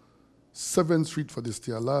of 7 streets for this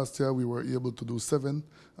year. Last year we were able to do 7,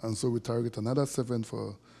 and so we target another 7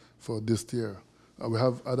 for this year. We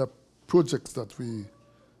have other projects that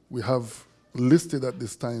we have listed at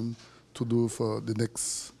this time to do for the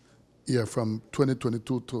next year from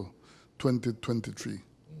 2022 to 2023.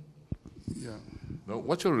 Yeah. Now,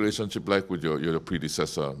 what's your relationship like with your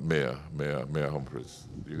predecessor, Mayor Humphreys?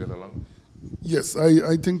 Do you get along? Yes,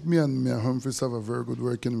 I think me and Mayor Humphreys have a very good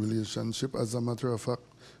working relationship. As a matter of fact,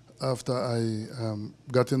 after I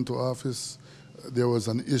got into office, there was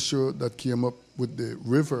an issue that came up with the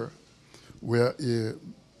river where a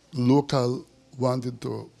local wanted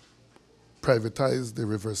to privatize the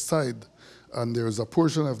riverside, and there is a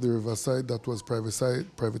portion of the riverside that was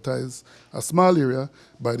privatized, a small area,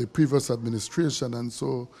 by the previous administration. And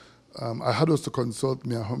so I had us to consult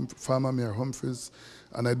former Mayor Humphreys,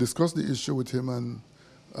 and I discussed the issue with him, and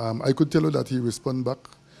I could tell you that he responded back.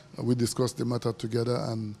 We discussed the matter together,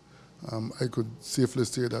 and I could safely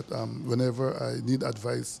say that whenever I need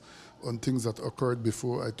advice on things that occurred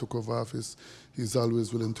before I took over office, he's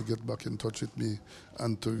always willing to get back in touch with me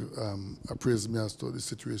and to appraise me as to the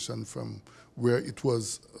situation from where it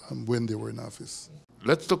was when they were in office.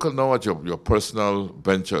 Let's look now at your personal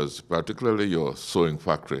ventures, particularly your sewing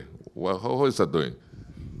factory. Well, how is that doing?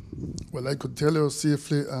 Well, I could tell you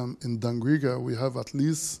safely in Dangriga we have at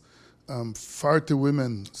least 40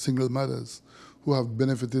 women, single mothers, who have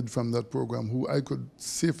benefited from that program, who I could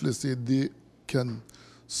safely say they can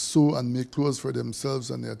sew and make clothes for themselves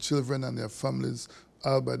and their children and their families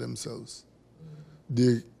all by themselves.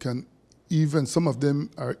 They can even, some of them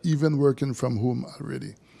are even working from home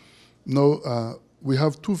already. Now, we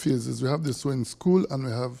have 2 phases. We have the sewing school and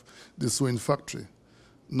we have the sewing factory.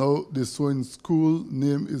 Now, the sewing school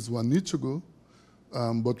name is Wanichugo,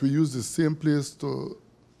 but we use the same place to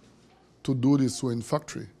do the sewing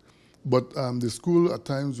factory. But the school, at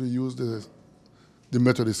times we use the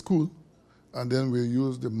Methodist school, and then we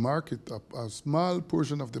use the market, a small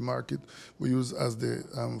portion of the market we use as the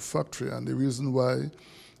factory. And the reason why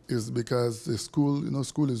is because the school,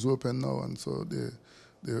 school is open now, and so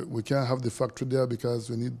we can't have the factory there because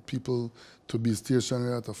we need people to be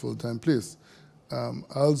stationary at a full-time place.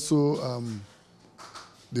 Also,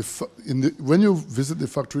 when you visit the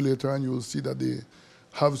factory later on, you will see that they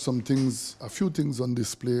have a few things on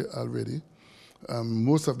display already.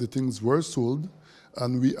 Most of the things were sold,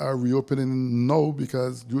 and we are reopening now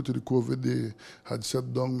because due to the COVID, they had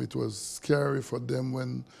shut down. It was scary for them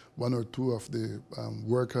when 1 or 2 of the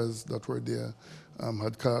workers that were there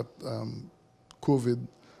had caught COVID,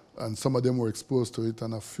 and some of them were exposed to it,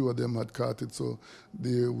 and a few of them had caught it. So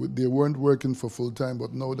they weren't working for full time,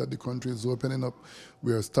 but now that the country is opening up,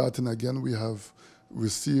 we are starting again. We have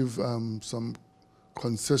received some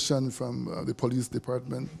concession from the police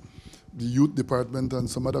department, the youth department, and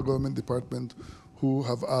some other government department who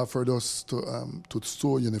have offered us to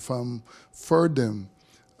sew uniform for them.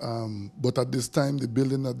 But at this time, the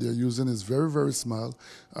building that they're using is very, very small,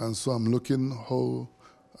 and so I'm looking how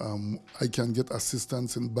I can get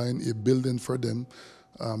assistance in buying a building for them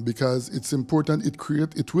because it's important.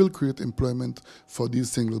 It will create employment for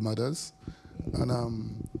these single mothers,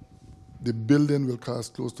 and the building will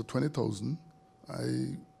cost close to $20,000.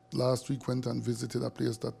 I last week went and visited a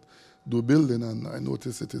place that do building, and I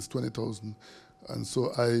noticed it is $20,000. And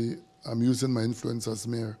so I am using my influence as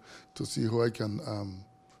mayor to see how I can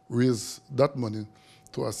raise that money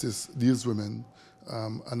to assist these women.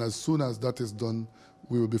 And as soon as that is done,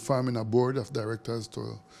 we will be forming a board of directors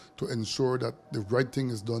to ensure that the right thing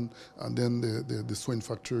is done, and then the sewing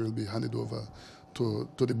factory will be handed over to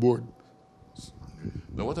the board.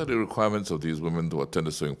 Now, what are the requirements of these women to attend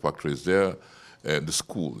the sewing factory? Is there the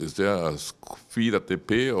school? Is there a fee that they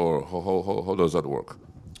pay, or how does that work?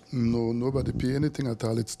 No, nobody pay anything at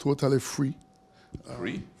all. It's totally free.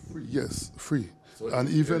 Free? Free, yes, free. So and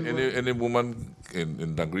even any woman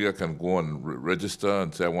in Dangriga can go and register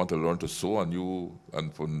and say, I want to learn to sew,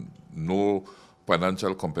 and for no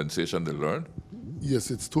financial compensation they learn?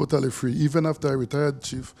 Yes, it's totally free. Even after I retired,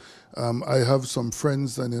 Chief, I have some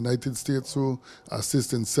friends in the United States who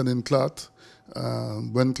assist in sending cloth.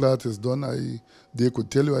 When cloth is done, they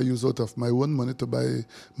could tell you I use out of my own money to buy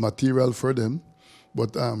material for them.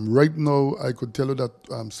 But right now, I could tell you that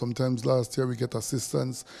sometimes last year we get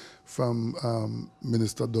assistance from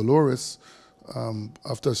Minister Dolores.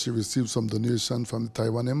 After she received some donation from the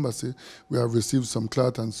Taiwan Embassy, we have received some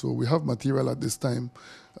cloth, and so we have material at this time.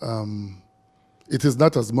 It is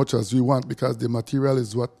not as much as we want because the material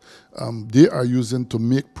is what they are using to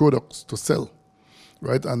make products to sell,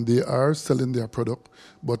 right? And they are selling their product,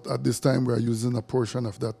 but at this time we are using a portion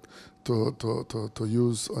of that to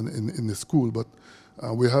use in the school. But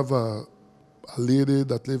we have a lady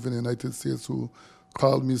that lives in the United States who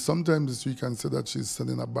called me sometime this week and said that she's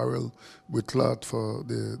sending a barrel with cloth for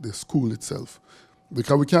the school itself,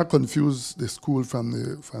 because we can't confuse the school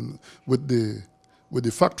with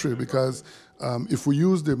the factory, because if we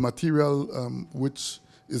use the material which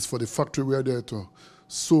is for the factory, we are there to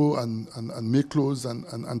sew and make clothes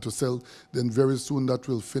and to sell, then very soon that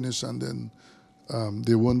will finish, and then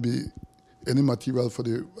there won't be any material for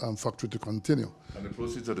the factory to continue. And the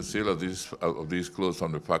proceeds of the sale of these clothes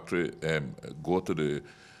from the factory go to the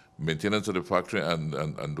maintenance of the factory,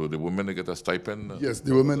 and do the women get a stipend? Yes,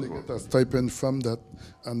 the women get a stipend from that,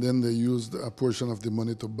 and then they use a portion of the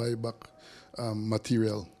money to buy back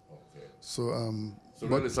material. Okay. So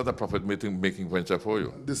really it's not a profit-making venture for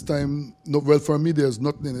you? This time, no. Well, for me, there's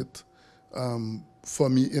nothing in it for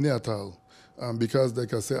me any at all. Because,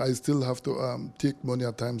 like I say, I still have to take money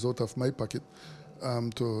at times out of my pocket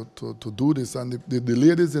to do this. And the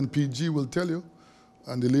ladies in PG will tell you,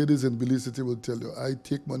 and the ladies in Belize City will tell you, I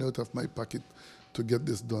take money out of my pocket to get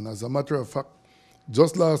this done. As a matter of fact,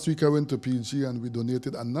 just last week I went to PG and we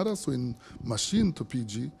donated another sewing machine to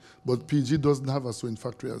PG, but PG doesn't have a sewing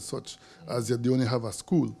factory as such, as yet they only have a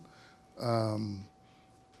school.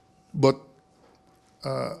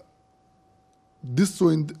 This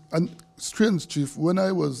sewing, and strange, Chief, when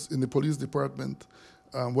I was in the police department,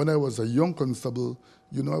 when I was a young constable,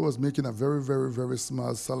 you know, I was making a very, very, very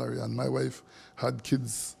small salary, and my wife had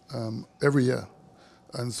kids every year.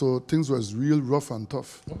 And so things was real rough and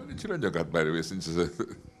tough. How many children you got, by the way, since you said?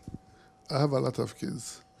 I have a lot of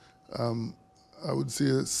kids. I would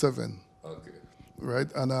say 7. Okay.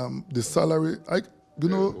 Right? And the salary, you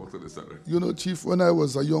know, Chief, when I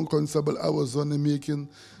was a young constable, I was only making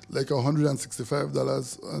like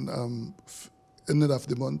 $165 and end of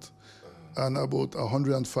the month, and about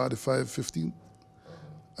 $145.15.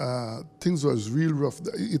 Things was real rough.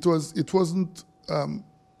 It wasn't.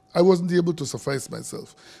 I wasn't able to suffice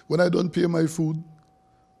myself. When I don't pay my food,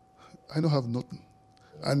 I don't have nothing.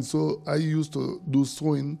 And so I used to do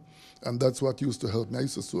sewing, and that's what used to help me. I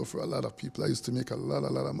used to sew for a lot of people. I used to make a lot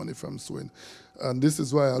of money from sewing. And this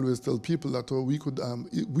is why I always tell people that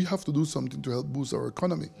we have to do something to help boost our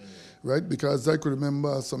economy, right? Because I could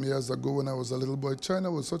remember some years ago when I was a little boy,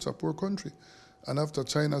 China was such a poor country. And after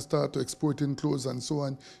China started exporting clothes and so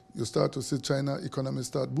on, you start to see China economy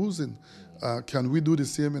start boosting. Can we do the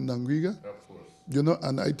same in Dangriga? Of course. You know,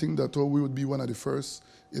 and I think that we would be one of the first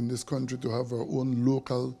in this country to have our own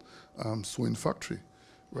local sewing factory,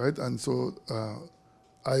 right? And so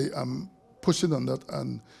I am pushing on that,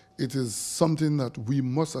 and it is something that we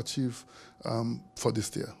must achieve for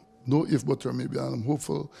this year. No if, but, or maybe, and I'm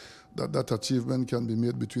hopeful that that achievement can be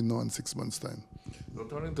made between now and 6 months' time. So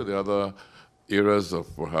turning to the other areas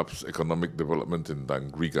of perhaps economic development in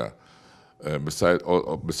Dangriga, beside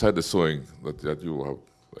the sewing that you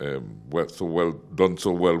have done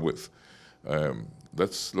so well with,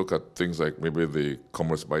 let's look at things like maybe the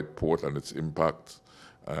Commerce Bight Port and its impact.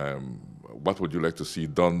 What would you like to see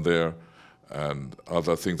done there, and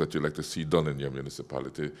other things that you'd like to see done in your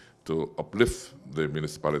municipality to uplift the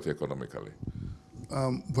municipality economically?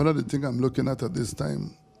 One of the things I'm looking at this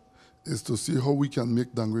time is to see how we can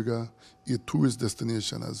make Dangriga a tourist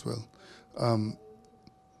destination as well.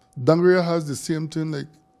 Dangriga has the same thing like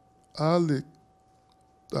all the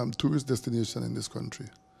tourist destinations in this country.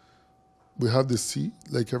 We have the sea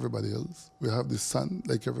like everybody else. We have the sun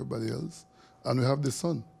like everybody else. And we have the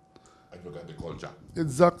sun. And you got the culture.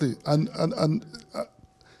 Exactly. And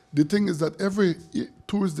the thing is that every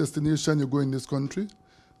tourist destination you go in this country,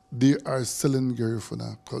 they are selling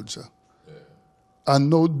Garifuna culture. Yeah. And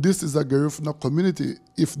now this is a Garifuna community.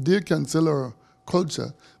 If they can sell our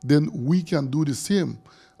culture, then we can do the same.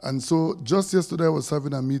 And so just yesterday I was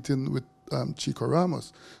having a meeting with Chico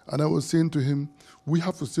Ramos, and I was saying to him, we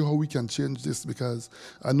have to see how we can change this, because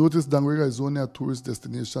I noticed Dangriga is only a tourist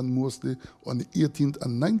destination mostly on the 18th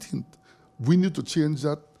and 19th. We need to change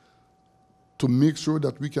that to make sure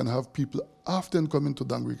that we can have people often coming to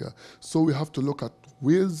Dangriga. So we have to look at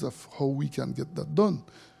ways of how we can get that done,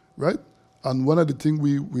 right? And one of the things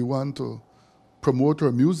we want to promote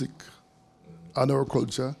our music and our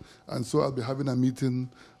culture. And so I'll be having a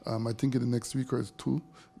meeting, I think in the next week or two,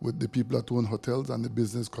 with the people that own hotels and the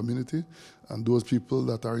business community and those people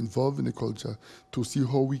that are involved in the culture to see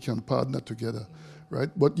how we can partner together, right?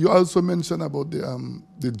 But you also mentioned about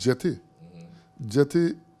the jetty.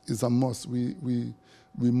 Jetty is a must. We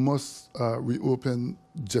must reopen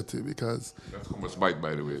jetty because... That's Commerce Bite,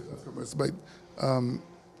 by the way. That's Commerce Bite.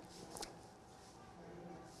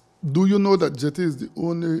 Do you know that jetty is the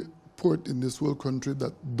only port in this whole country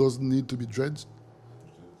that doesn't need to be dredged?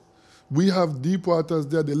 We have deep waters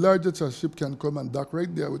there. The largest a ship can come and dock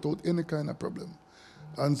right there without any kind of problem.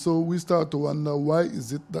 And so we start to wonder, why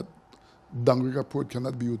is it that Dangriga port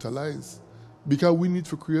cannot be utilized? Because we need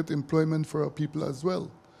to create employment for our people as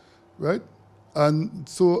well, right? And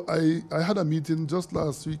so I had a meeting just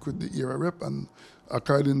last week with the ERA rep, and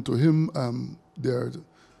according to him, there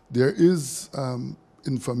is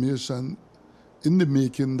information in the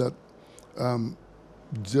making that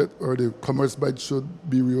jet or the Commerce Bite should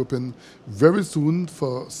be reopened very soon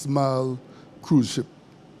for small cruise ship.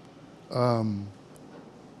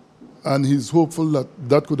 And he's hopeful that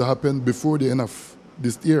that could happen before the end of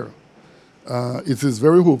this year. It is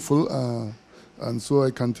very hopeful, and so I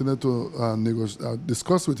continue to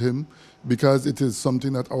discuss with him because it is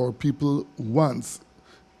something that our people want.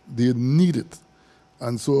 They need it.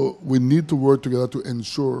 And so we need to work together to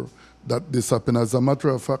ensure that this happens. As a matter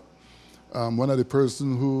of fact, one of the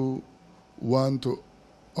persons who want to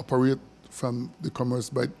operate from the Commerce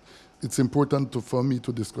Bite, it's important for me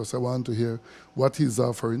to discuss. I want to hear what he's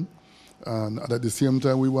offering. And at the same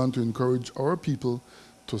time, we want to encourage our people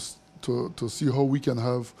to see how we can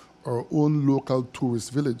have our own local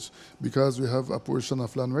tourist village, because we have a portion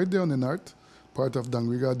of land right there on the north, part of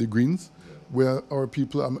Dangriga, the Greens, where our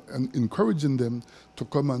people are encouraging them to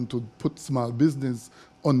come and to put small business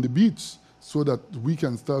on the beach so that we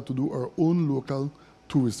can start to do our own local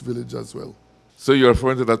tourist village as well. So you're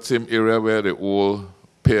referring to that same area where the old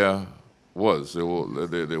pier was, the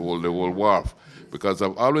old wharf? Because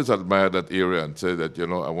I've always admired that area and said that,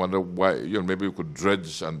 I wonder why, maybe we could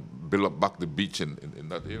dredge and build up back the beach in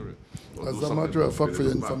that area. As a matter of fact, for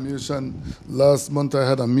your information, last month I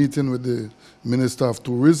had a meeting with the Minister of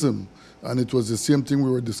Tourism, and it was the same thing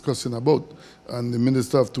we were discussing about. And the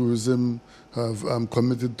Minister of Tourism have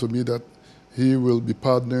committed to me that he will be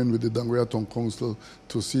partnering with the Dangriga Town Council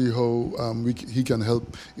to see how he can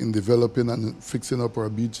help in developing and fixing up our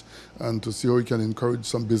beach, and to see how he can encourage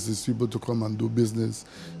some business people to come and do business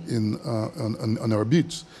on our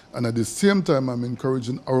beach. And at the same time, I'm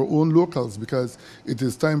encouraging our own locals, because it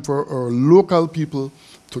is time for our local people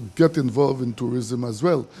to get involved in tourism as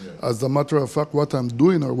well. Yeah. As a matter of fact, what I'm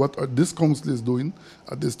doing, or what this council is doing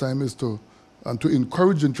at this time, is to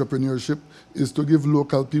encourage entrepreneurship, is to give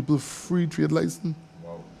local people free trade license.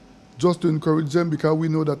 Wow. Just to encourage them, because we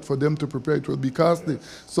know that for them to prepare it will be costly.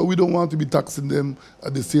 Yes. So we don't want to be taxing them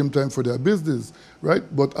at the same time for their business, right?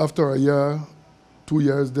 But after a year, 2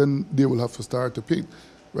 years, then they will have to start to pay,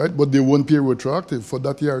 right? But they won't pay retroactive. For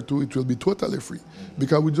that year or two, it will be totally free,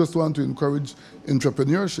 because we just want to encourage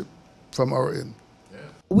entrepreneurship from our end.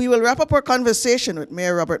 We will wrap up our conversation with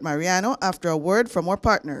Mayor Robert Mariano after a word from our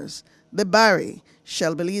partners, the Barry,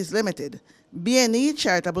 Shell Belize Limited, B&E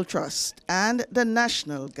Charitable Trust, and the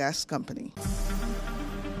National Gas Company.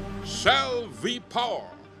 Shell V-Power,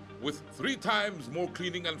 with 3 times more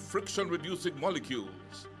cleaning and friction-reducing molecules.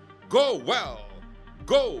 Go well.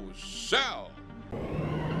 Go Shell.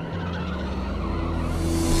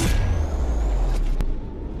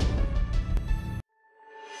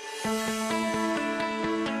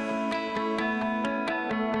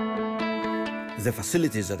 The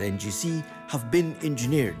facilities at NGC have been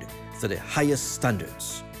engineered to the highest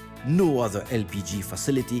standards. No other LPG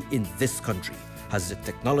facility in this country has the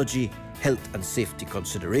technology, health and safety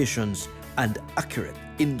considerations, and accurate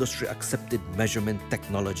industry-accepted measurement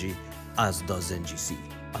technology as does NGC.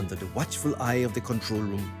 Under the watchful eye of the control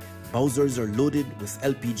room, Bowsers are loaded with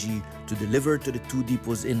LPG to deliver to the 2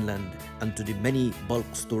 depots inland and to the many bulk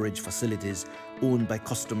storage facilities owned by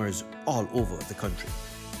customers all over the country,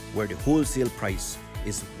 where the wholesale price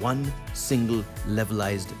is one single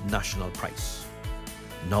levelized national price.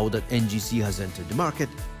 Now that NGC has entered the market,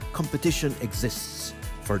 competition exists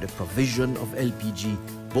for the provision of LPG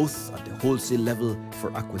both at the wholesale level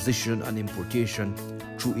for acquisition and importation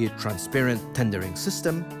through a transparent tendering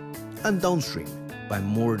system, and downstream by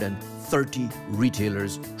more than 30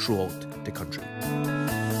 retailers throughout the country.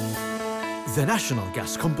 The National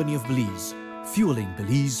Gas Company of Belize, fueling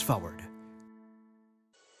Belize forward.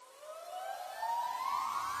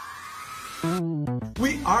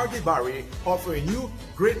 We are the Barry, offering you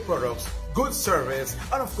great products, good service,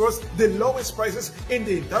 and of course, the lowest prices in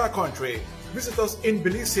the entire country. Visit us in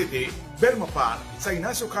Belize City, Belmopan, San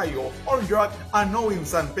Ignacio Cayo, Honduras, and now in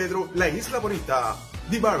San Pedro, La Isla Bonita.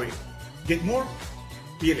 The Barry. Get more?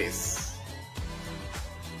 Be less.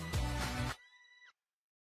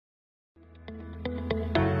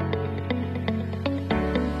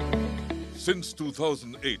 Since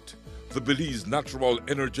 2008, the Belize Natural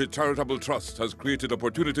Energy Charitable Trust has created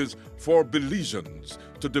opportunities for Belizeans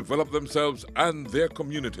to develop themselves and their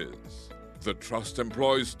communities. The trust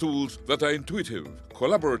employs tools that are intuitive,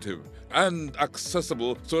 collaborative, and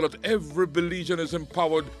accessible so that every Belizean is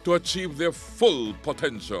empowered to achieve their full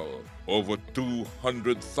potential. Over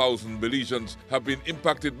 200,000 Belizeans have been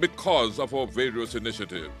impacted because of our various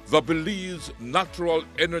initiatives. The Belize Natural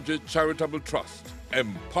Energy Charitable Trust,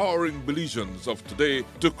 empowering Belizeans of today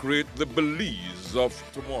to create the Belize of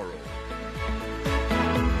tomorrow.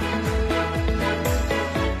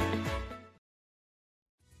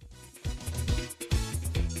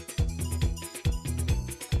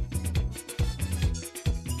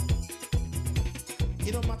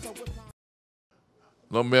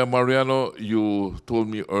 Now, Mayor Mariano, you told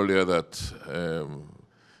me earlier that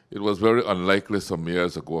it was very unlikely some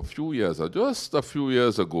years ago, just a few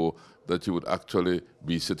years ago, that you would actually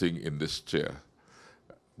be sitting in this chair.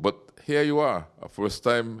 But here you are, a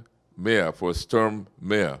first-time mayor, first-term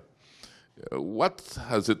mayor. What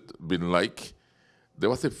has it been like?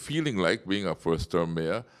 What's it feeling like being a first-term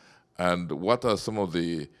mayor? And what are some of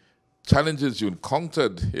the challenges you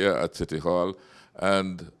encountered here at City Hall?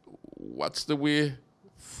 And what's the way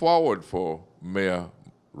forward for Mayor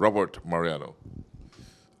Robert Mariano?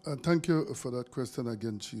 Thank you for that question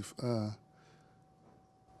again, Chief.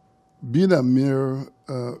 Being a mayor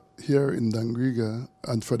here in Dangriga,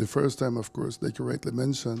 and for the first time, of course, like you rightly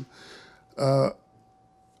mentioned,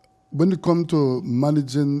 when it comes to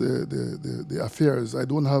managing the affairs, I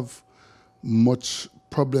don't have much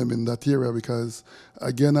problem in that area because,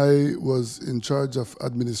 again, I was in charge of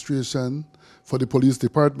administration for the police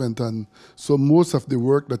department, and so most of the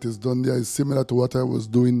work that is done there is similar to what I was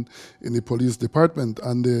doing in the police department,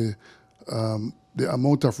 and the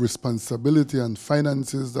amount of responsibility and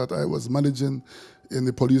finances that I was managing in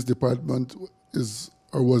the police department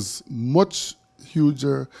was much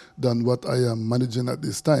huger than what I am managing at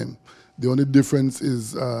this time. The only difference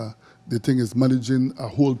is the thing is managing a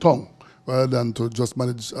whole town rather than to just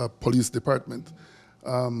manage a police department.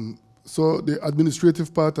 So the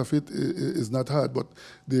administrative part of it is not hard, but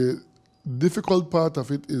the difficult part of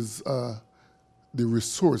it is the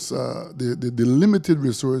resource, the limited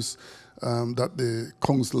resource that the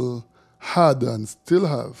council had and still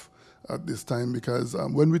have at this time, because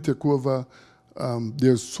when we take over,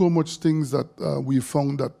 there's so much things that we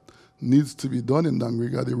found that needs to be done in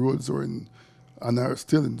Dangriga. The roads are and are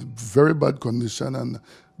still in very bad condition, and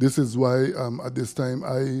this is why at this time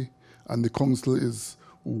I and the council is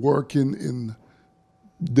working in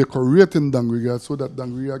decorating Dangriga so that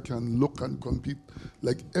Dangriga can look and compete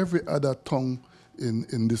like every other town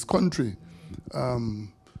in this country.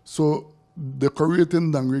 So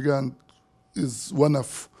decorating Dangriga is one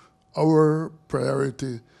of our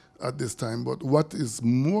priority at this time, but what is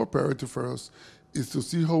more priority for us is to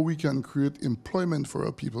see how we can create employment for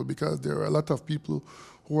our people, because there are a lot of people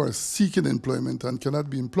who are seeking employment and cannot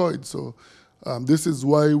be employed. So this is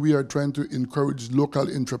why we are trying to encourage local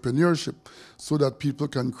entrepreneurship so that people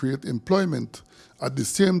can create employment at the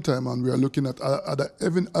same time, and we are looking at other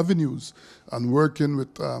avenues and working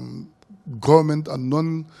with government and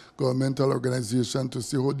non-governmental organizations to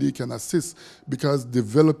see how they can assist, because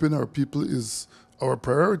developing our people is our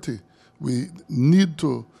priority. We need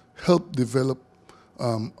to help develop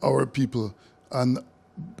our people, and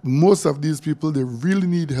most of these people, they really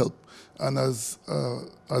need help. And as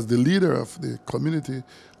the leader of the community,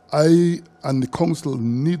 I and the council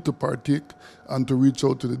need to partake and to reach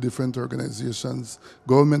out to the different organizations,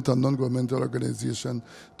 government and non-governmental organizations,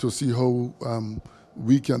 to see how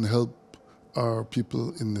we can help our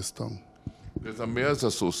people in this town. There's a Mayor's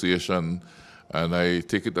Association, and I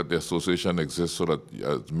take it that the association exists so that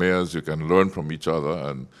as mayors you can learn from each other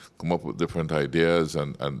and come up with different ideas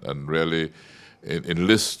and really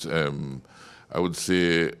enlist, I would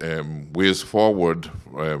say, ways forward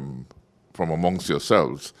from amongst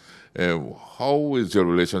yourselves. How is your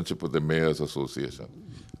relationship with the Mayor's Association?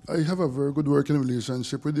 I have a very good working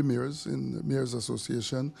relationship with the mayors in the Mayor's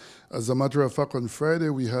Association. As a matter of fact, on Friday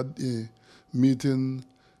we had a meeting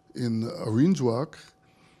in Orange Walk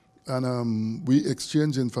And we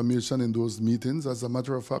exchange information in those meetings. As a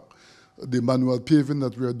matter of fact, the manual paving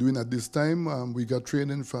that we are doing at this time, we got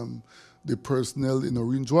training from the personnel in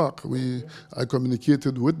Orange Walk. I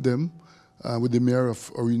communicated with them, with the mayor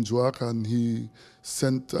of Orange Walk, and he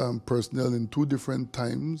sent personnel in 2 different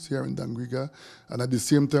times here in Dangriga. And at the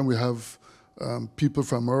same time, we have people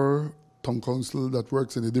from our town council that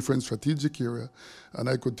works in a different strategic area. And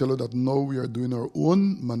I could tell you that now we are doing our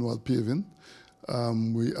own manual paving.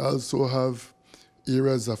 We also have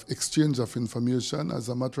areas of exchange of information. As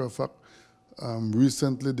a matter of fact,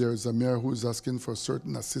 recently there is a mayor who is asking for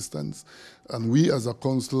certain assistance, and we as a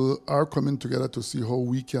council are coming together to see how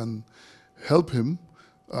we can help him.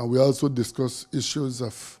 We also discuss issues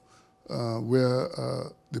of where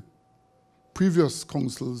the previous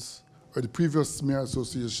councils or the previous mayor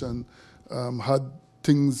association had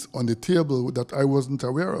things on the table that I wasn't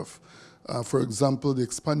aware of. For example, the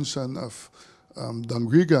expansion of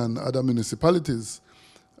Dangriga and other municipalities.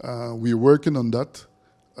 We're working on that,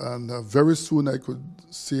 and very soon I could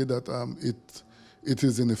say that it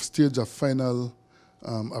is in a stage of final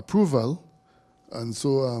approval, and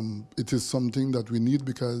so it is something that we need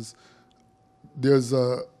because there's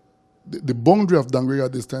the boundary of Dangriga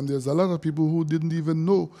at this time. There's a lot of people who didn't even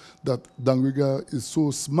know that Dangriga is so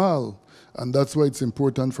small, and that's why it's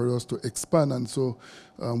important for us to expand. And so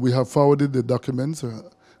we have forwarded the documents.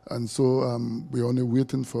 And so we're only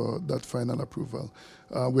waiting for that final approval.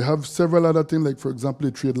 We have several other things, like, for example,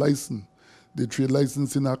 the trade license. The Trade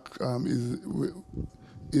Licensing Act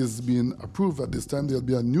is being approved at this time. There'll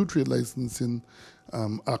be a new Trade Licensing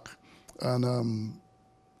Act. And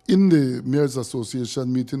in the Mayors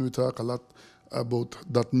Association meeting, we talk a lot about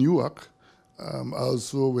that new act.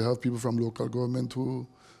 Also, we have people from local government who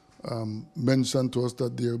mentioned to us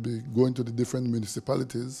that they'll be going to the different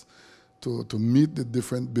municipalities to meet the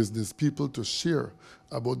different business people to share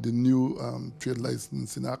about the new Trade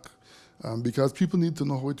Licensing Act, because people need to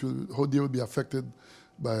know how they will be affected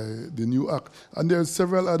by the new act. And there are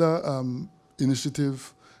several other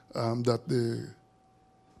initiatives that the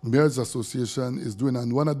Mayors Association is doing,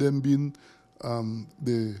 and one of them being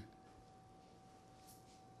the,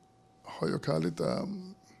 how you call it,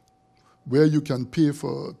 where you can pay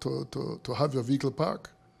for to have your vehicle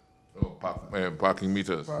parked. Oh, parking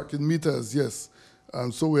meters. Parking meters, yes.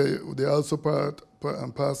 So they also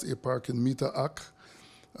pass a parking meter act,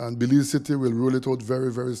 and Belize City will roll it out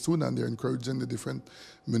very, very soon, and they're encouraging the different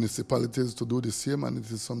municipalities to do the same, and it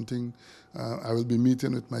is something I will be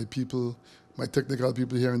meeting with my people, my technical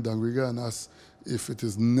people here in Dangriga, and ask if it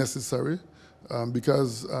is necessary,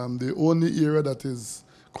 because the only area that is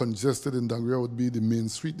congested in Dangriga would be the main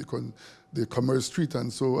street, the commerce street,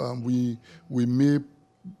 and so we may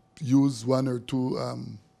use 1 or 2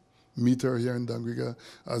 meter here in Dangriga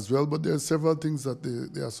as well, but there are several things that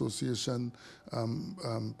the association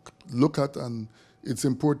look at, and it's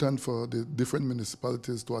important for the different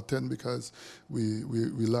municipalities to attend because we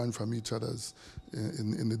learn from each other's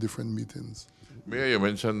in the different meetings. Mayor, you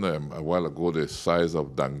mentioned a while ago the size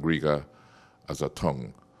of Dangriga as a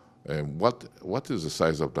town. What is the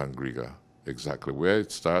size of Dangriga exactly? Where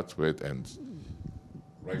it starts, where it ends?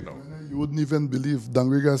 Right now. You wouldn't even believe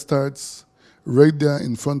Dangriga starts right there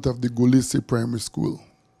in front of the Gulisi Primary School.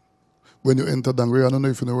 When you enter Dangriga, I don't know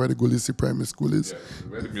if you know where the Gulisi Primary School is. Yeah,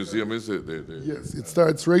 where the museum is? Yes, it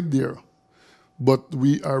starts right there. But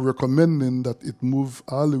we are recommending that it move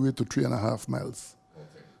all the way to 3.5 miles.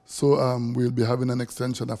 Okay. So we'll be having an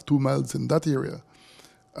extension of 2 miles in that area.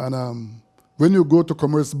 And when you go to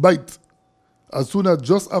Commerce Bight, as soon as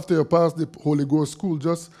just after you pass the Holy Ghost School,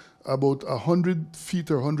 just about 100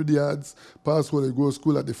 feet or 100 yards past Holy Ghost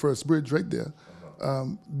School at the first bridge right there.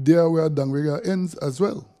 There where Dangriga ends as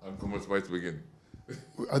well. And Commerce Bight begin.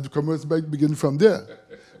 And Commerce Bight begin from there.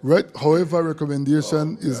 Right? However,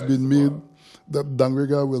 recommendation is being made that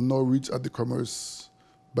Dangriga will now reach at the Commerce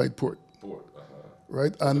Bight port.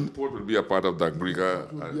 Right? And the port will be a part of Dangriga.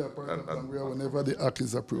 It will be a part of Dangriga whenever the act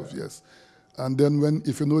is approved, yes. And then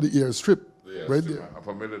if you know the airstrip, right there. I'm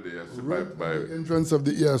familiar with the airstrip. Right by the entrance of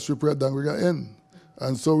the airstrip where Dangriga end.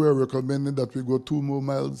 And so we're recommending that we go 2 more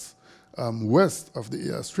miles west of the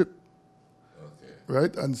airstrip. Okay.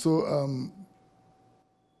 Right? And so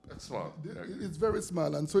that's small. It's very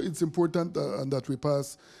small. And so it's important that we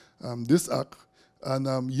pass this act.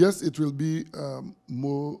 And yes, it will be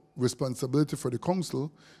more responsibility for the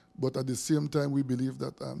council, but at the same time, we believe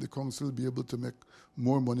that the council will be able to make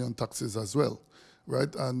more money on taxes as well.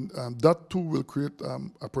 Right, and that too will create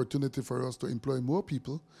opportunity for us to employ more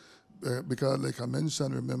people, because like I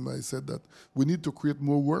mentioned, remember I said that we need to create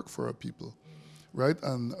more work for our people, right?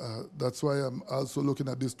 And that's why I'm also looking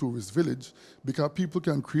at this tourist village, because people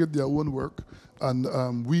can create their own work,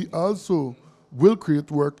 and we also will create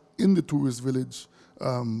work in the tourist village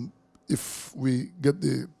if we get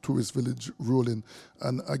the tourist village rolling.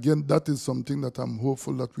 And again, that is something that I'm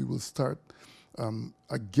hopeful that we will start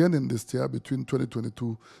again in this year between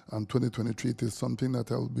 2022 and 2023. It is something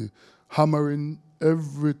that I will be hammering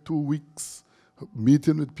every 2 weeks,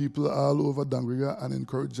 meeting with people all over Dangriga and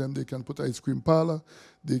encourage them. They can put ice cream parlor,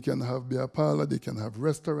 they can have beer parlor, they can have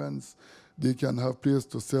restaurants, they can have place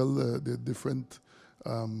to sell the different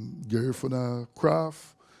Garifuna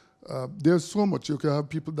craft. There's so much. You can have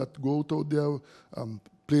people that go out there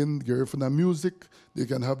playing Garifuna music. They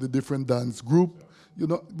can have the different dance group. You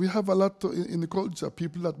know, we have a lot in the culture.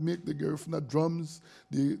 People that make the Garifuna drums.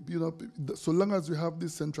 So long as we have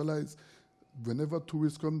this centralized, whenever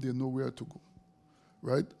tourists come, they know where to go,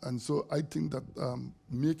 right? And so I think that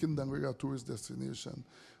making Dangriga a tourist destination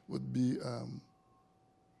would be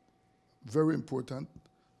very important,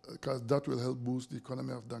 because that will help boost the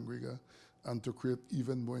economy of Dangriga and to create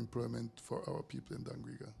even more employment for our people in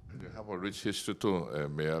Dangriga. You have a rich history too,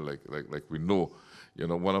 Mayor, like we know. You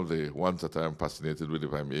know, one of the ones that I'm fascinated with,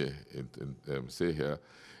 if I may say here,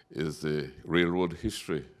 is the railroad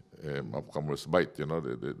history of Commerce Bight. You know,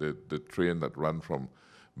 the train that ran from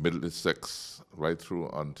Middlesex right through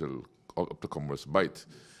until up to Commerce Bight.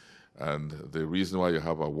 And the reason why you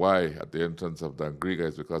have a Y at the entrance of Dangriga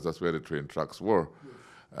is because that's where the train tracks were.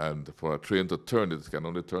 And for a train to turn, it can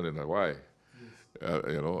only turn in a Y.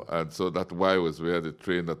 You know, and so that Y was where the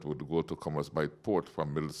train that would go to Commerce Bight Port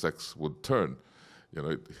from Middlesex would turn. You know,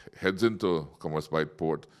 it heads into Commerce Bight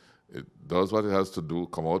Port, it does what it has to do,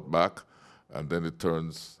 come out back, and then it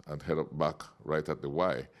turns and head up back right at the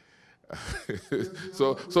Y.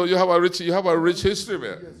 So you have a rich history,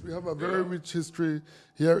 man. Yes, we have a very rich history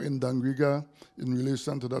here in Dangriga in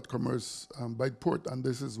relation to that Commerce Bight Port, and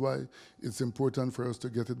this is why it's important for us to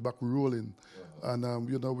get it back rolling. And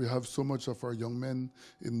you know, we have so much of our young men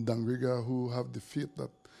in Dangriga who have the faith that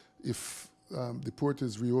if the port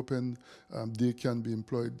is reopened, they can be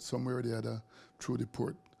employed somewhere or the other through the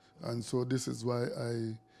port. And so this is why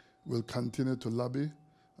I will continue to lobby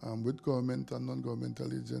with government and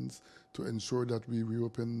non-governmental agents to ensure that we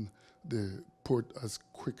reopen the port as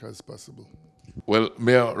quick as possible. Well,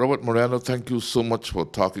 Mayor Robert Mariano, thank you so much for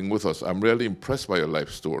talking with us. I'm really impressed by your life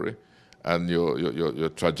story and your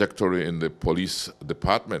trajectory in the police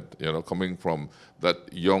department, you know, coming from that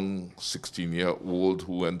young 16-year-old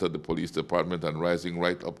who entered the police department and rising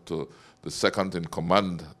right up to the second in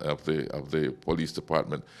command of the police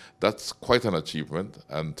department. That's quite an achievement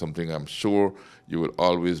and something I'm sure you will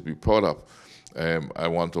always be proud of. I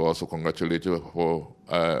want to also congratulate you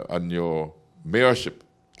on your mayorship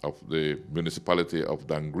of the municipality of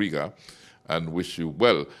Dangriga and wish you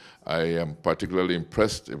well. I am particularly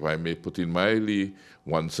impressed, if I may put in mildly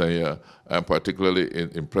once a year, I'm particularly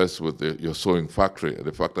impressed with your sewing factory,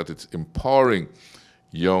 the fact that it's empowering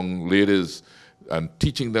young ladies and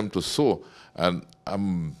teaching them to sew. And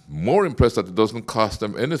I'm more impressed that it doesn't cost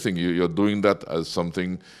them anything. You're doing that as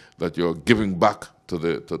something that you're giving back to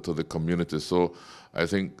the community. So I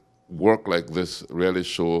think work like this really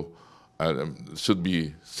should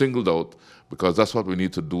be singled out, because that's what we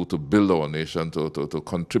need to do to build our nation, to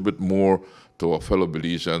contribute more to our fellow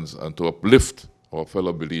Belizeans and to uplift our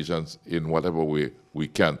fellow Belizeans in whatever way we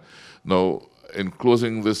can. Now, in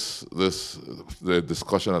closing the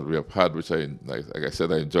discussion that we have had, which like I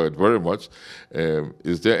said, I enjoyed very much,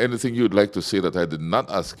 is there anything you'd like to say that I did not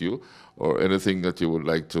ask you, or anything that you would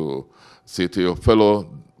like to say to your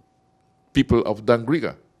fellow people of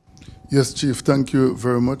Dangriga? Yes, Chief, thank you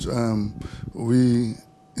very much. We,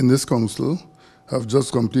 in this council, have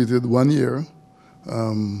just completed 1 year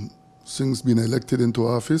since being elected into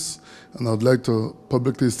office, and I'd like to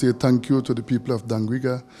publicly say thank you to the people of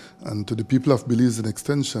Dangriga and to the people of Belize in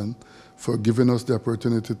extension for giving us the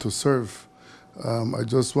opportunity to serve. I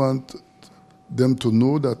just want them to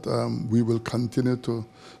know that we will continue to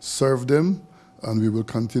serve them and we will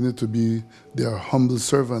continue to be their humble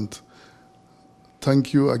servant.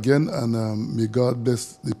 Thank you again, and may God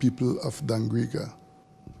bless the people of Dangriga.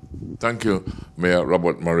 Thank you, Mayor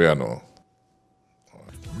Robert Mariano.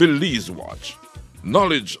 Belize Watch.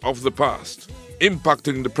 Knowledge of the past,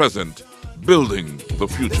 impacting the present, building the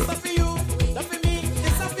future.